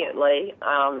immediately,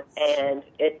 and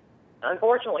it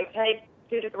unfortunately takes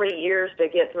 2 to 3 years to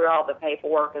get through all the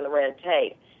paperwork and the red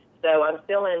tape. So I'm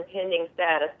still in pending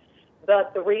status.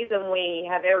 But the reason we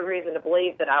have every reason to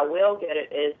believe that I will get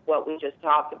it is what we just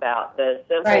talked about, the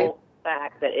simple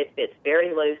fact that it fits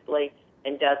very loosely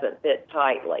and doesn't fit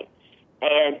tightly.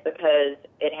 And because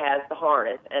it has the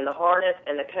harness. And the harness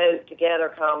and the coat together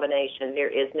combination, there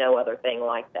is no other thing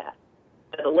like that.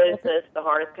 So the looseness, the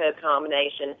harness-coat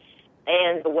combination,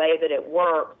 and the way that it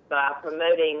works by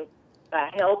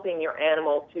helping your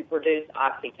animal to produce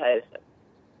oxytocin.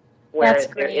 Whereas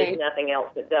there is nothing else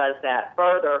that does that.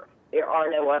 Further, there are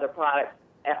no other products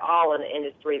at all in the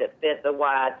industry that fit the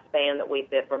wide span that we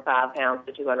fit from 5 pounds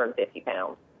to 250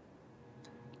 pounds.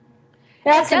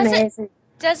 That's amazing.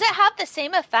 Does it have the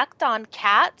same effect on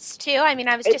cats, too? I mean,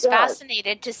 I was just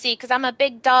fascinated to see, because I'm a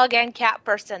big dog and cat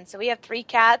person. So we have 3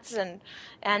 cats, and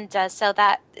so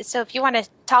if you want to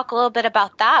talk a little bit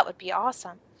about that, would be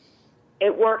awesome.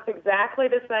 It works exactly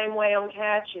the same way on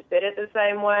cats. You fit it the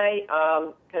same way,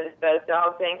 because both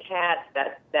dogs and cats,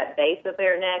 that base of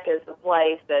their neck is the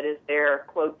place that is their,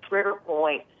 quote, trigger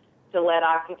point to let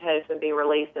oxytocin be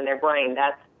released in their brain.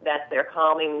 That's their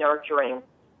calming, nurturing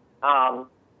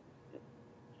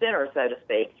center, so to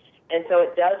speak. And so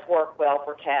it does work well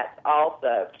for cats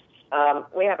also.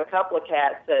 We have a couple of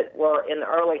cats that were in the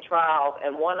early trials,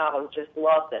 and one of them just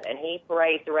loves it, and he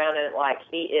parades around in it like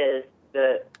he is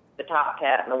the top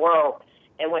cat in the world.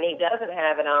 And when he doesn't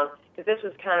have it on, because this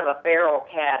was kind of a feral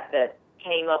cat that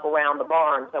came up around the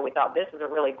barn, so we thought this was a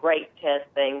really great test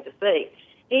thing to see.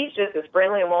 He's just as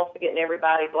friendly and wants to get in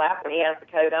everybody's lap when he has the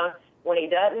coat on. When he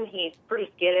doesn't, he's pretty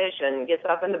skittish and gets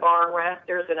up in the barn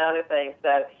rafters and other things.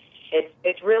 So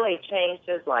it's really changed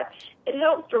his life. It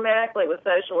helps dramatically with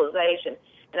socialization,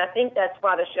 and I think that's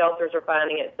why the shelters are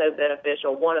finding it so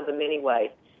beneficial, one of the many ways.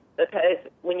 Because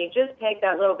when you just take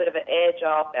that little bit of an edge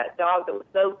off that dog that was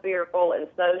so fearful and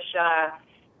so shy,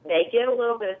 they get a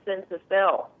little bit of sense of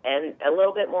self and a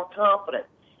little bit more confidence.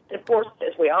 And, of course,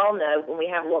 as we all know, when we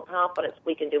have more confidence,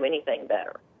 we can do anything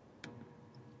better.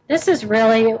 This is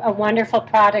really a wonderful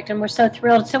product, and we're so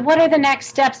thrilled. So what are the next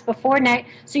steps before next?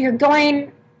 So you're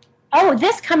going,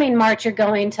 this coming March you're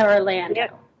going to Orlando.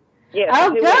 Yeah.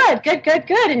 Oh,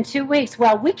 good. In 2 weeks.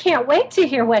 Well, we can't wait to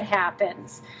hear what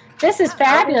happens. This is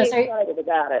fabulous. I'm excited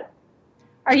about it.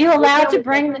 Are you allowed to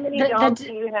bring how many dogs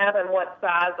do you have, and what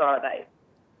size are they?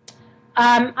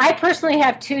 I personally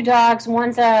have 2 dogs.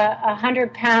 One's a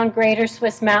 100-pound Greater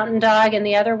Swiss Mountain Dog, and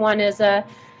the other one is a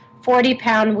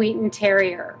 40-pound Wheaton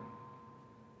Terrier.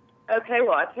 Okay,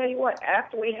 well, I'll tell you what.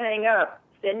 After we hang up,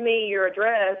 send me your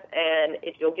address, and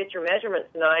if you'll get your measurements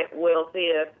tonight, we'll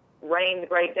see if Rain, the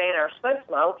Great Dane, our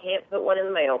spokesmodel, can't put one in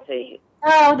the mail to you.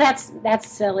 Oh, that's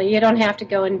silly. You don't have to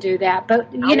go and do do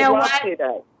but you know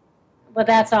what? Well,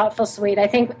 that's awful sweet. I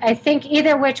think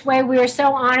either which way, we are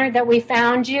so honored that we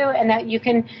found you and that you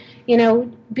can,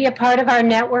 be a part of our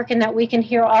network and that we can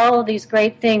hear all of these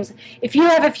great things. If you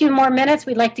have a few more minutes,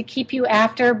 we'd like to keep you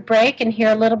after break and hear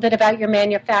a little bit about your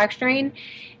manufacturing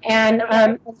and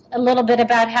a little bit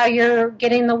about how you're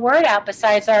getting the word out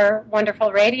besides our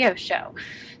wonderful radio show.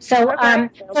 So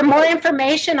for more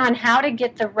information on how to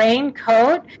get the Rain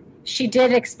coat, she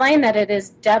did explain that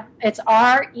it's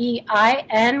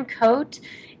REIN coat,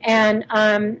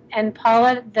 and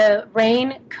Paula, the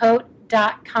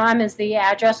raincoat.com is the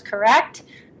address, correct?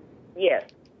 Yes.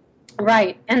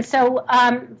 Right. And so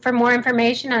for more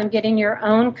information on getting your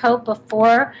own coat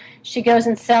before she goes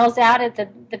and sells out at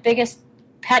the biggest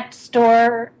pet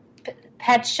show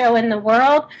in the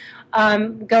world,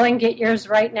 go and get yours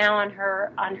right now on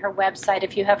her website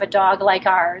if you have a dog like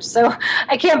ours. So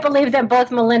I can't believe that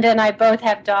both Melinda and I both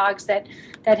have dogs that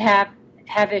have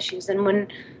issues.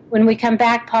 And when we come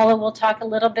back, Paula will talk a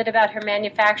little bit about her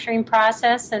manufacturing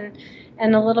process and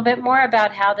a little bit more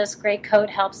about how this great coat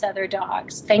helps other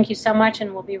dogs. Thank you so much,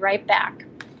 and we'll be right back.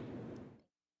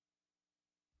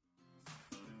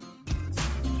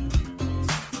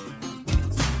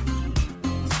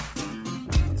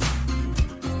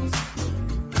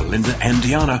 Linda and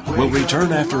Deanna will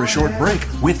return after a short break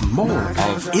with more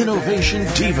of Innovation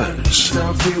Divas.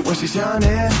 So cute when she's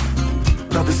yawning,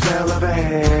 love the smell of her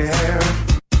hair.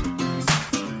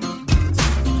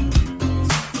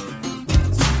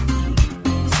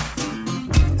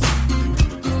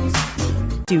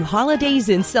 Do holidays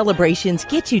and celebrations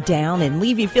get you down and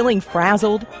leave you feeling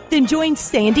frazzled? Then join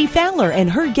Sandy Fowler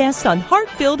and her guests on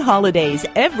Heart-Filled Holidays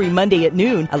every Monday at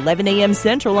noon, 11 a.m.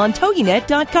 Central on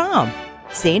TogiNet.com.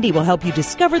 Sandy will help you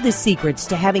discover the secrets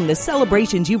to having the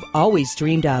celebrations you've always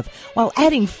dreamed of while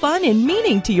adding fun and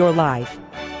meaning to your life.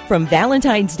 From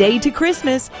Valentine's Day to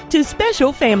Christmas to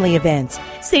special family events,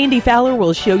 Sandy Fowler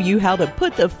will show you how to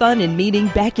put the fun and meaning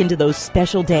back into those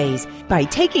special days by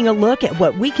taking a look at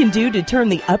what we can do to turn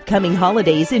the upcoming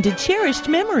holidays into cherished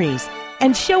memories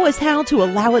and show us how to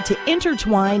allow it to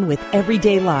intertwine with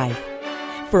everyday life.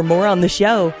 For more on the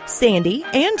show, Sandy,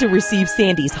 and to receive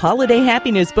Sandy's Holiday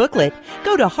Happiness booklet,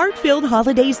 go to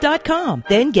heartfilledholidays.com.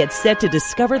 Then get set to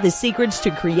discover the secrets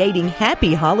to creating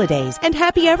happy holidays and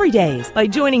happy everydays by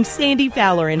joining Sandy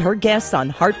Fowler and her guests on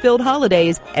Heart-Filled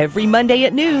Holidays every Monday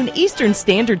at noon Eastern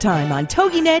Standard Time on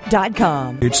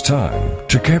TogiNet.com. It's time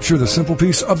to capture the simple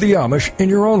piece of the Amish in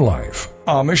your own life.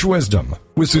 Amish Wisdom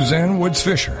with Suzanne Woods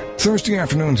Fisher. Thursday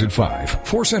afternoons at 5,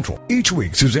 4 Central. Each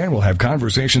week, Suzanne will have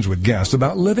conversations with guests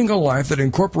about living a life that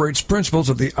incorporates principles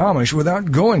of the Amish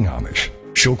without going Amish.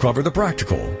 She'll cover the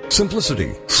practical,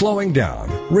 simplicity, slowing down,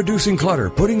 reducing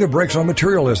clutter, putting the brakes on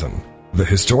materialism. The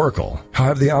historical, how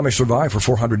have the Amish survived for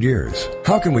 400 years?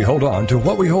 How can we hold on to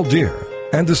what we hold dear?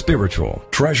 And the spiritual,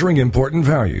 treasuring important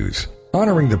values,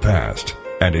 honoring the past,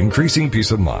 and increasing peace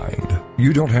of mind.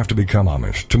 You don't have to become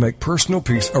Amish to make personal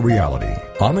peace a reality.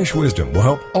 Amish Wisdom will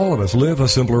help all of us live a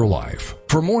simpler life.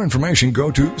 For more information, go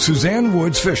to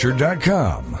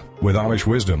SuzanneWoodsFisher.com. With Amish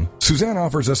Wisdom, Suzanne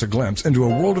offers us a glimpse into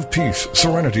a world of peace,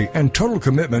 serenity, and total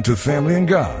commitment to family and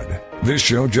God. This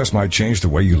show just might change the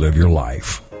way you live your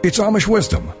life. It's Amish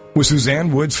Wisdom with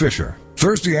Suzanne Woods Fisher.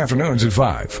 Thursday afternoons at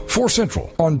 5, 4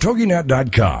 Central on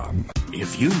TogiNet.com.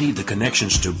 If you need the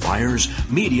connections to buyers,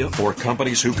 media, or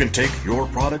companies who can take your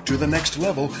product to the next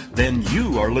level, then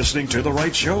you are listening to the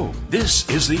right show. This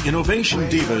is the Innovation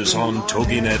Divas on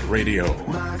TogiNet Radio.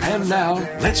 And now,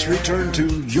 let's return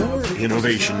to your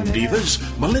Innovation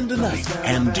Divas, Melinda Knight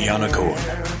and Deanna Cohen.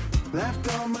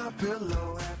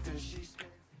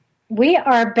 We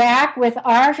are back with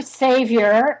our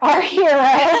savior, our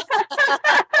hero.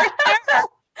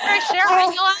 For sure. I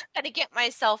know I'm going to get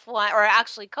myself one, or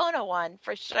actually Kona one,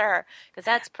 for sure, because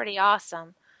that's pretty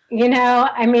awesome. You know,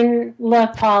 I mean,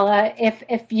 look, Paula,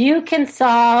 if you can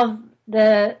solve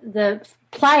the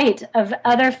plight of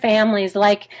other families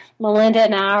like Melinda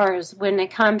and ours when it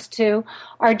comes to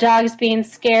our dogs being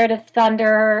scared of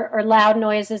thunder or loud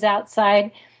noises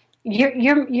outside,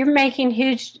 you're making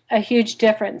a huge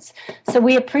difference. So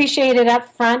we appreciate it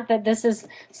up front that this is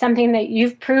something that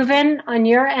you've proven on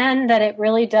your end that it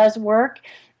really does work,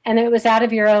 and it was out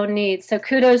of your own needs. So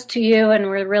kudos to you, and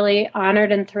we're really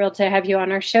honored and thrilled to have you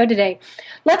on our show today.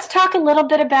 Let's talk a little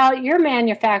bit about your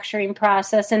manufacturing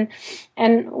process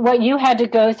and what you had to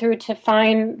go through to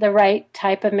find the right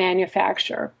type of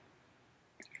manufacturer.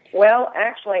 Well,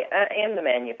 actually, I am the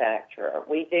manufacturer.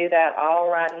 We do that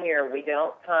all right here. We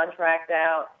don't contract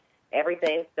out.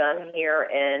 Everything's done here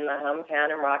in my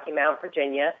hometown in Rocky Mount,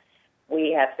 Virginia.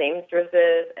 We have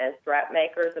seamstresses and strap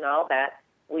makers and all that.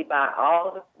 We buy all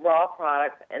of the raw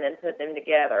products and then put them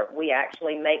together. We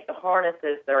actually make the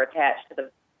harnesses that are attached to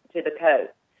the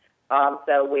coat.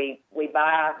 So we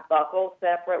buy buckles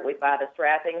separate. We buy the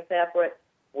strapping separate.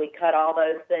 We cut all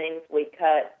those things. We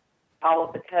cut all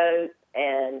of the coats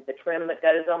and the trim that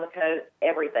goes on the coat,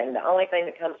 everything. The only thing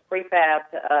that comes prefab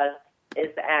to us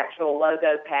is the actual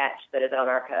logo patch that is on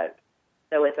our coat.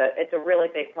 So it's a really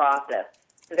big process.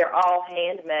 So they're all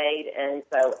handmade, and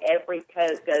so every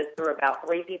coat goes through about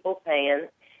 3 people's hands.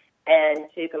 And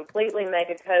to completely make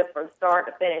a coat from start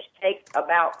to finish takes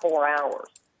about 4 hours.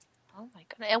 Oh, my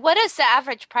goodness. And what is the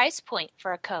average price point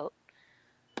for a coat?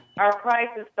 Our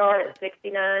prices start at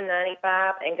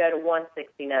 $69.95 and go to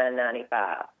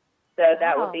 $169.95. So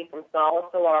that would be from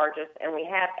smallest to largest, and we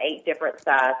have 8 different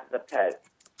sizes of coats.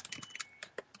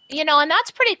 You know, and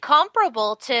that's pretty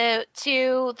comparable to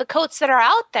the coats that are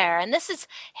out there. And this is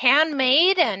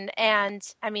handmade, and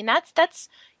I mean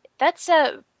that's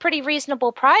a pretty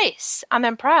reasonable price. I'm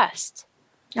impressed.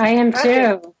 I am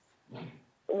too.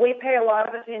 We pay a lot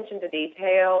of attention to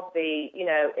detail.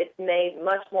 It's made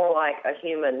much more like a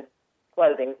human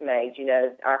clothing's made. You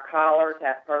know, our collars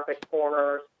have perfect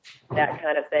corners, that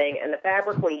kind of thing. And the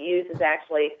fabric we use is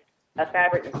actually a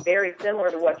fabric that's very similar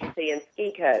to what you see in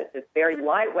ski coats. It's very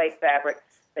lightweight fabric,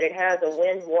 but it has a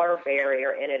wind-water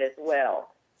barrier in it as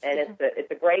well. And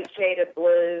it's a great shade of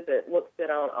blue that looks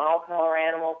good on all color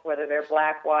animals, whether they're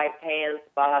black, white, tan,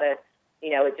 spotted. You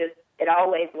know, it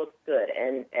always looks good,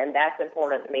 and that's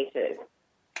important to me too.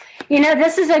 You know,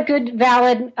 this is a good,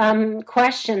 valid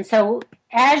question. So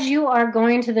as you are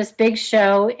going to this big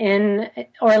show in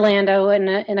Orlando in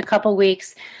a couple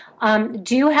weeks,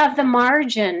 do you have the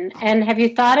margin? And have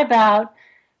you thought about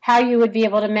how you would be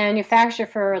able to manufacture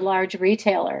for a large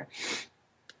retailer?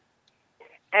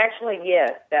 Actually,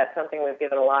 yes, that's something we've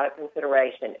given a lot of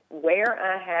consideration. Where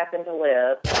I happen to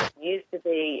live used to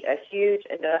be a huge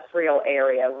industrial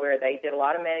area where they did a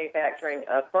lot of manufacturing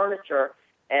of furniture,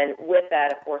 and with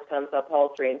that, of course, comes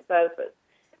upholstery and sofas.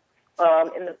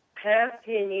 In the past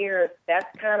 10 years,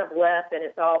 that's kind of left, and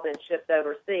it's all been shipped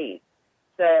overseas.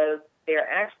 So there are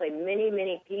actually many,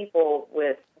 many people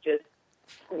with just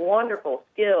wonderful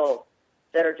skills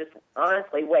that are just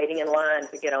honestly waiting in line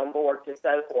to get on board to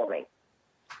sew for me.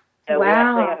 So we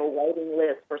actually have a waiting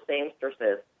list for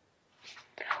seamstresses.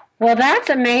 Well, that's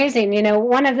amazing. You know,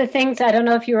 one of the things, I don't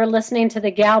know if you were listening to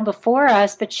the gal before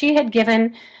us, but she had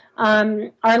given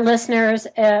our listeners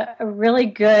a really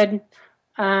good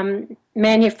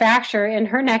manufacturer in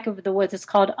her neck of the woods. It's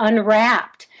called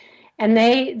Unwrapped. And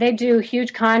they do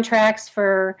huge contracts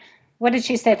for, what did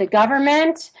she say, the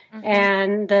government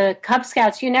and the Cub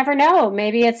Scouts. You never know.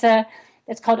 Maybe it's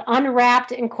called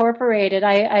Unwrapped Incorporated.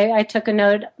 I took a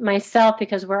note myself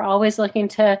because we're always looking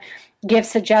to give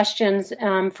suggestions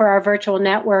for our virtual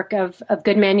network of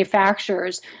good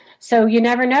manufacturers. So you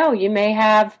never know. You may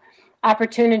have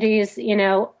opportunities, you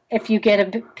know, if you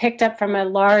get picked up from a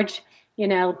large, you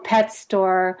know, pet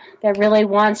store that really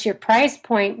wants your price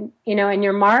point, you know, and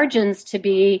your margins to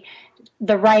be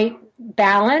the right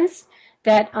balance,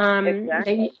 that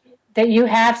exactly. that you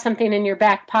have something in your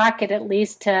back pocket at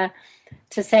least to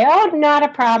say, oh, not a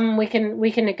problem, we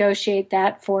can negotiate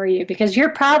that for you, because you're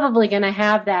probably going to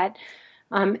have that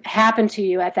happen to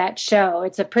you at that show.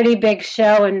 It's a pretty big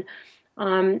show, and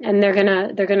and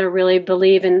they're gonna really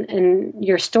believe in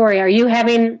your story. Are you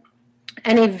having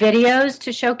any videos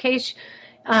to showcase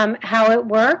how it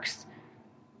works?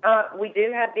 We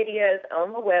do have videos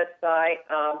on the website.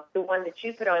 The one that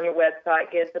you put on your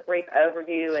website gives a brief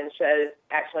overview and shows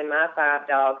actually my 5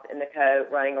 dogs in the coat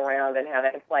running around and how they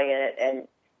can play in it, and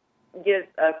gives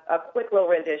a quick little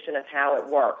rendition of how it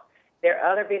works. There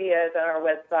are other videos on our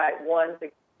website. One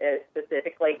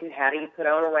specifically how do you put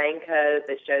on a raincoat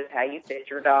that shows how you fit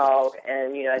your dog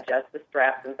and, adjust the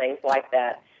straps and things like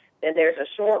that. Then there's a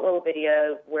short little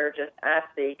video where just I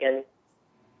speak and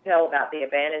tell about the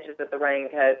advantages of the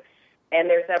raincoat. And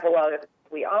there's several others.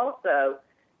 We also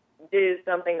do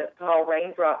something that's called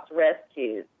Raindrops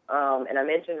Rescues. And I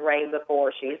mentioned Rain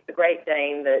before. She's the Great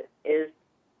Dane that is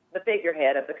the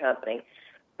figurehead of the company.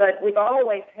 But we've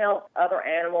always helped other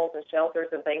animals and shelters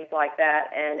and things like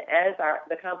that. And as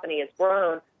the company has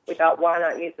grown, we thought, why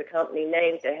not use the company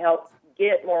name to help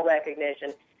get more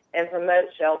recognition and promote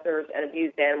shelters and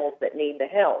abused animals that need the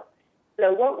help.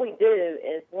 So what we do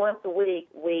is once a week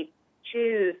we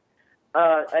choose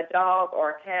a dog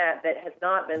or a cat that has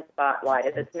not been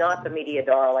spotlighted, that's not the media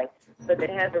darling, but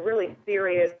that has a really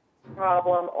serious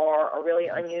problem or a really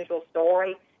unusual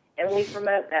story, and we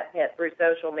promote that pet through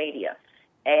social media.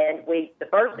 And the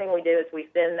first thing we do is we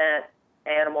send that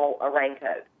animal a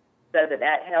raincoat so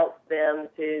that helps them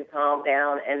to calm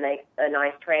down and make a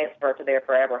nice transfer to their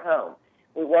forever home.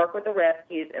 We work with the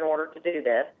rescues in order to do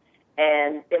this,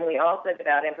 and then we also give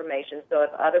out information. So if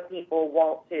other people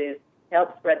want to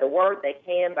help spread the word, they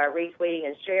can by retweeting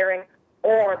and sharing,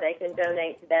 or they can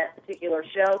donate to that particular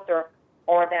shelter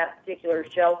or that particular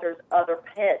shelter's other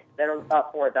pets that are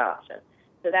up for adoption.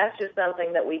 So that's just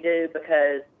something that we do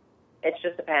because it's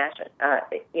just a passion. I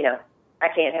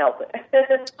can't help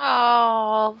it.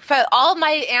 Oh, for all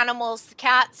my animals,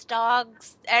 cats,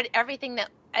 dogs,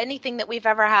 anything that we've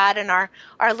ever had, and our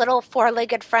little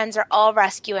 4-legged friends are all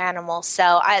rescue animals.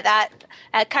 So that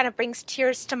kind of brings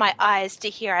tears to my eyes to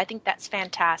hear. I think that's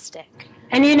fantastic.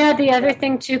 And the other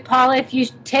thing too, Paula, if you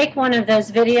take one of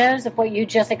those videos of what you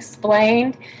just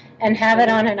explained and have it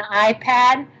on an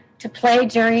iPad to play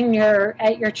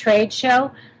at your trade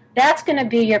show, that's going to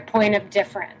be your point of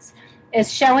difference, is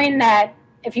showing that,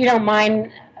 if you don't mind,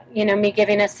 me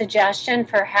giving a suggestion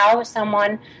for how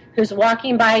someone who's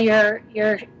walking by your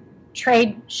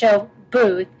trade show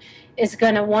booth is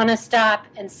going to want to stop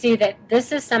and see that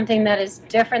this is something that is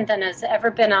different than has ever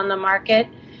been on the market.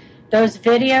 Those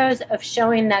videos of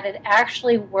showing that it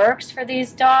actually works for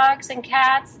these dogs and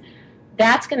cats,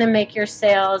 that's going to make your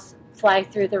sales fly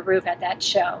through the roof at that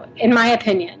show, in my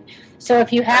opinion. So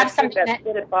if you have something that's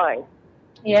good advice.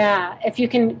 Yeah, if you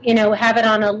can, have it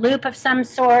on a loop of some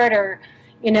sort, or,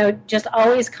 just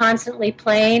always constantly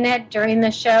playing it during the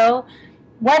show,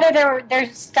 whether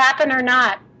they're stopping or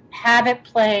not, have it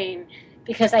playing,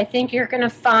 because I think you're going to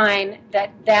find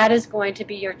that is going to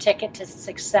be your ticket to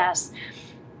success.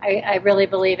 I really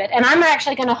believe it. And I'm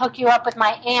actually going to hook you up with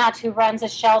my aunt who runs a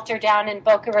shelter down in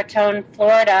Boca Raton,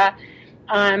 Florida,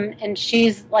 and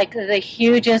she's like the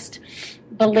hugest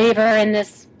believer in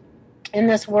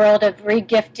this world of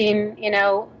regifting,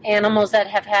 animals that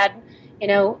have had,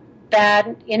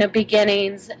 bad,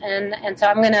 beginnings. And so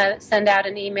I'm going to send out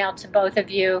an email to both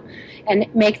of you and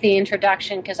make the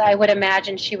introduction, because I would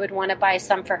imagine she would want to buy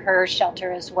some for her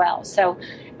shelter as well. So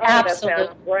absolutely. That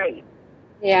sounds great.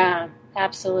 Yeah,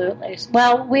 absolutely.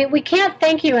 Well, we can't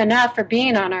thank you enough for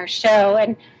being on our show.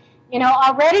 And,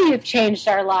 already you've changed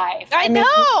our life. I know.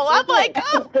 I'm like,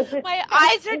 oh, my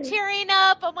eyes are tearing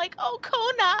up. I'm like, oh,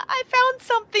 Kona, I found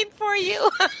something for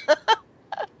you.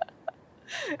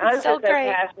 I'm so just great.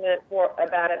 So passionate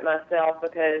about it myself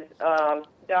because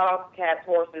dogs, cats,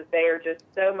 horses, they are just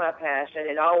so my passion.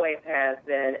 It always has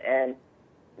been. And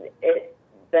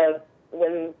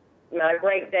when my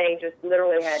Great Dane just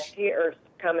literally had tears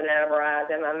coming out of her eyes,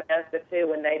 and my Mastiff too,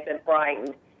 when they've been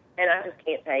frightened. And I just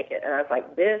can't take it. And I was like,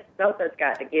 something's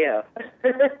got to give.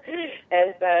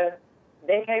 And so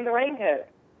then came the raincoat.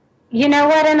 You know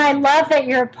what? And I love that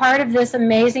you're a part of this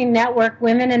amazing network,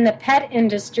 Women in the Pet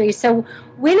Industry. So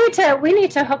we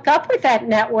need to hook up with that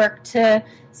network to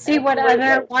see what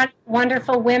other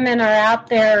wonderful women are out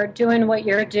there doing what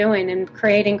you're doing and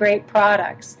creating great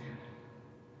products.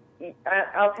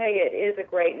 I'll tell you, it is a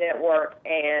great network,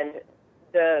 and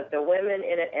the women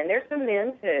in it, and there's some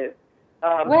men too,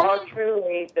 are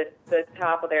truly the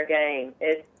top of their game.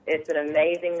 It's an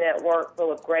amazing network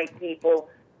full of great people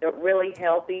that really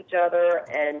help each other,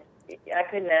 and I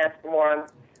couldn't ask for more.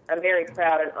 I'm very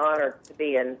proud and honored to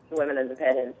be in Women in the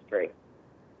Pet Industry.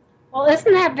 Well,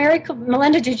 isn't that very cool?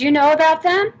 Melinda, did you know about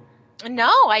them?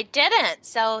 No, I didn't.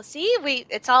 So, see,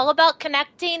 it's all about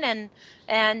connecting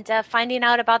and finding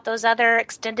out about those other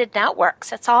extended networks.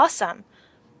 That's awesome.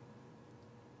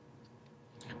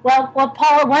 Well,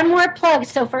 Paula, one more plug.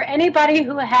 So for anybody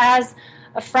who has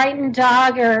a frightened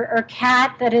dog or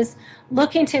cat that is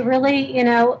looking to really,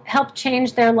 help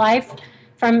change their life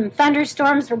from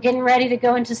thunderstorms, we're getting ready to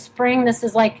go into spring. This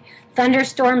is like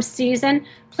thunderstorm season.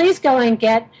 Please go and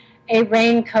get a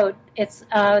raincoat. It's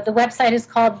the website is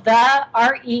called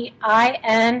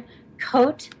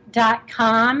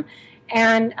REINcoat.com.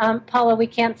 And Paula, we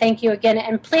can't thank you again.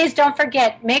 And please don't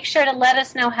forget, make sure to let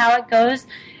us know how it goes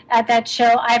at that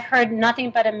show. I've heard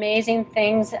nothing but amazing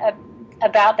things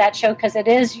about that show because it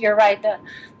is, you're right,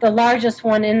 the largest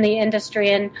one in the industry.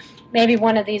 And maybe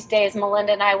one of these days,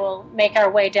 Melinda and I will make our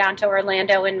way down to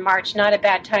Orlando in March. Not a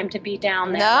bad time to be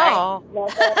down there. No.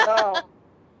 Right? Not at all.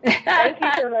 Thank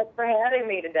you so much for having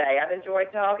me today. I've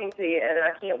enjoyed talking to you, and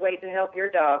I can't wait to help your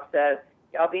dog. So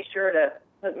y'all be sure to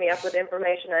hook me up with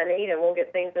information I need, and we'll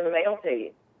get things in the mail to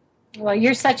you. Well,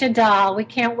 you're such a doll. We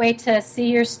can't wait to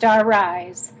see your star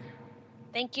rise.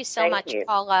 Thank you so much,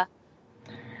 Paula.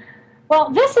 Well,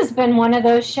 this has been one of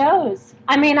those shows.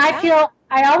 I mean, I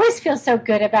always feel so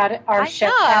good about our show.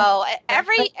 I know.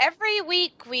 Every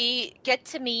week we get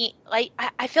to meet. Like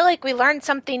I feel like we learn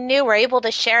something new. We're able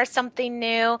to share something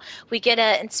new. We get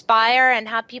to inspire and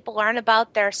have people learn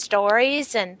about their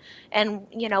stories and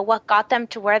what got them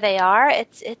to where they are.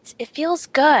 It feels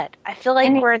good. I feel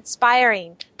like we're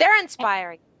inspiring. They're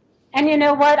inspiring. And you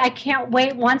know what? I can't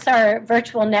wait once our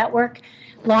virtual network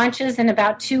launches in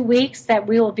about 2 weeks that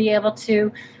we will be able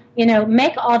to,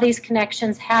 make all these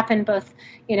connections happen both,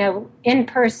 in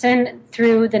person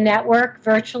through the network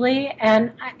virtually.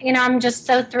 And, I'm just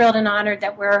so thrilled and honored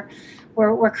that we're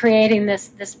creating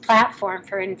this platform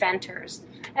for inventors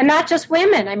and not just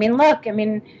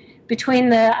women. Between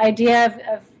the idea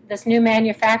of this new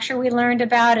manufacturer we learned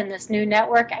about and this new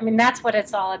network, that's what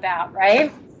it's all about,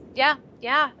 right? Yeah.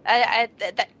 I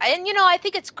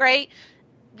think it's great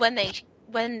when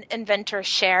inventors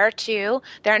share too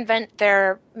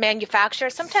their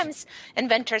manufacturers. Sometimes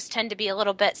inventors tend to be a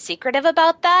little bit secretive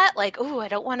about that. Like, I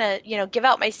don't want to, give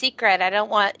out my secret.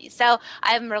 So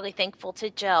I'm really thankful to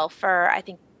Jill for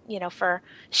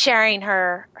sharing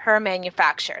her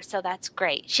manufacturer. So that's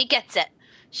great. She gets it.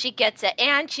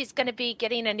 And she's going to be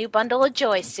getting a new bundle of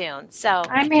joy soon. So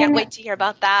I can't wait to hear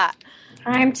about that.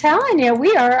 I'm telling you,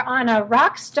 we are on a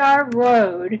rock star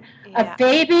road of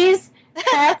babies,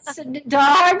 pets,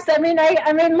 dogs.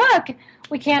 Look,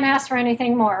 we can't ask for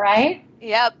anything more, right?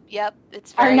 Yep.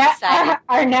 It's very exciting.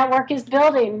 Our network is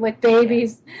building with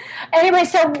babies. Anyway,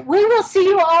 so we will see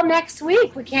you all next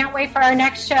week. We can't wait for our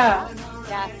next show.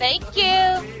 Yeah, thank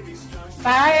you.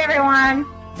 Bye, everyone.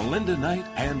 Melinda Knight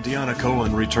and Deanna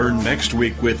Cohen return next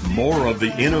week with more of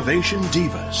the Innovation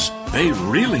Divas. They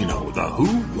really know the who,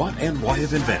 what, and why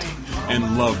of inventing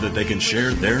and love that they can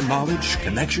share their knowledge,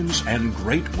 connections, and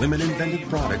great women-invented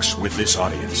products with this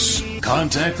audience.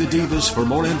 Contact the Divas for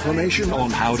more information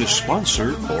on how to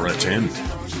sponsor or attend.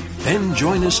 Then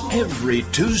join us every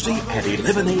Tuesday at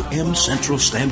 11 a.m. Central Standard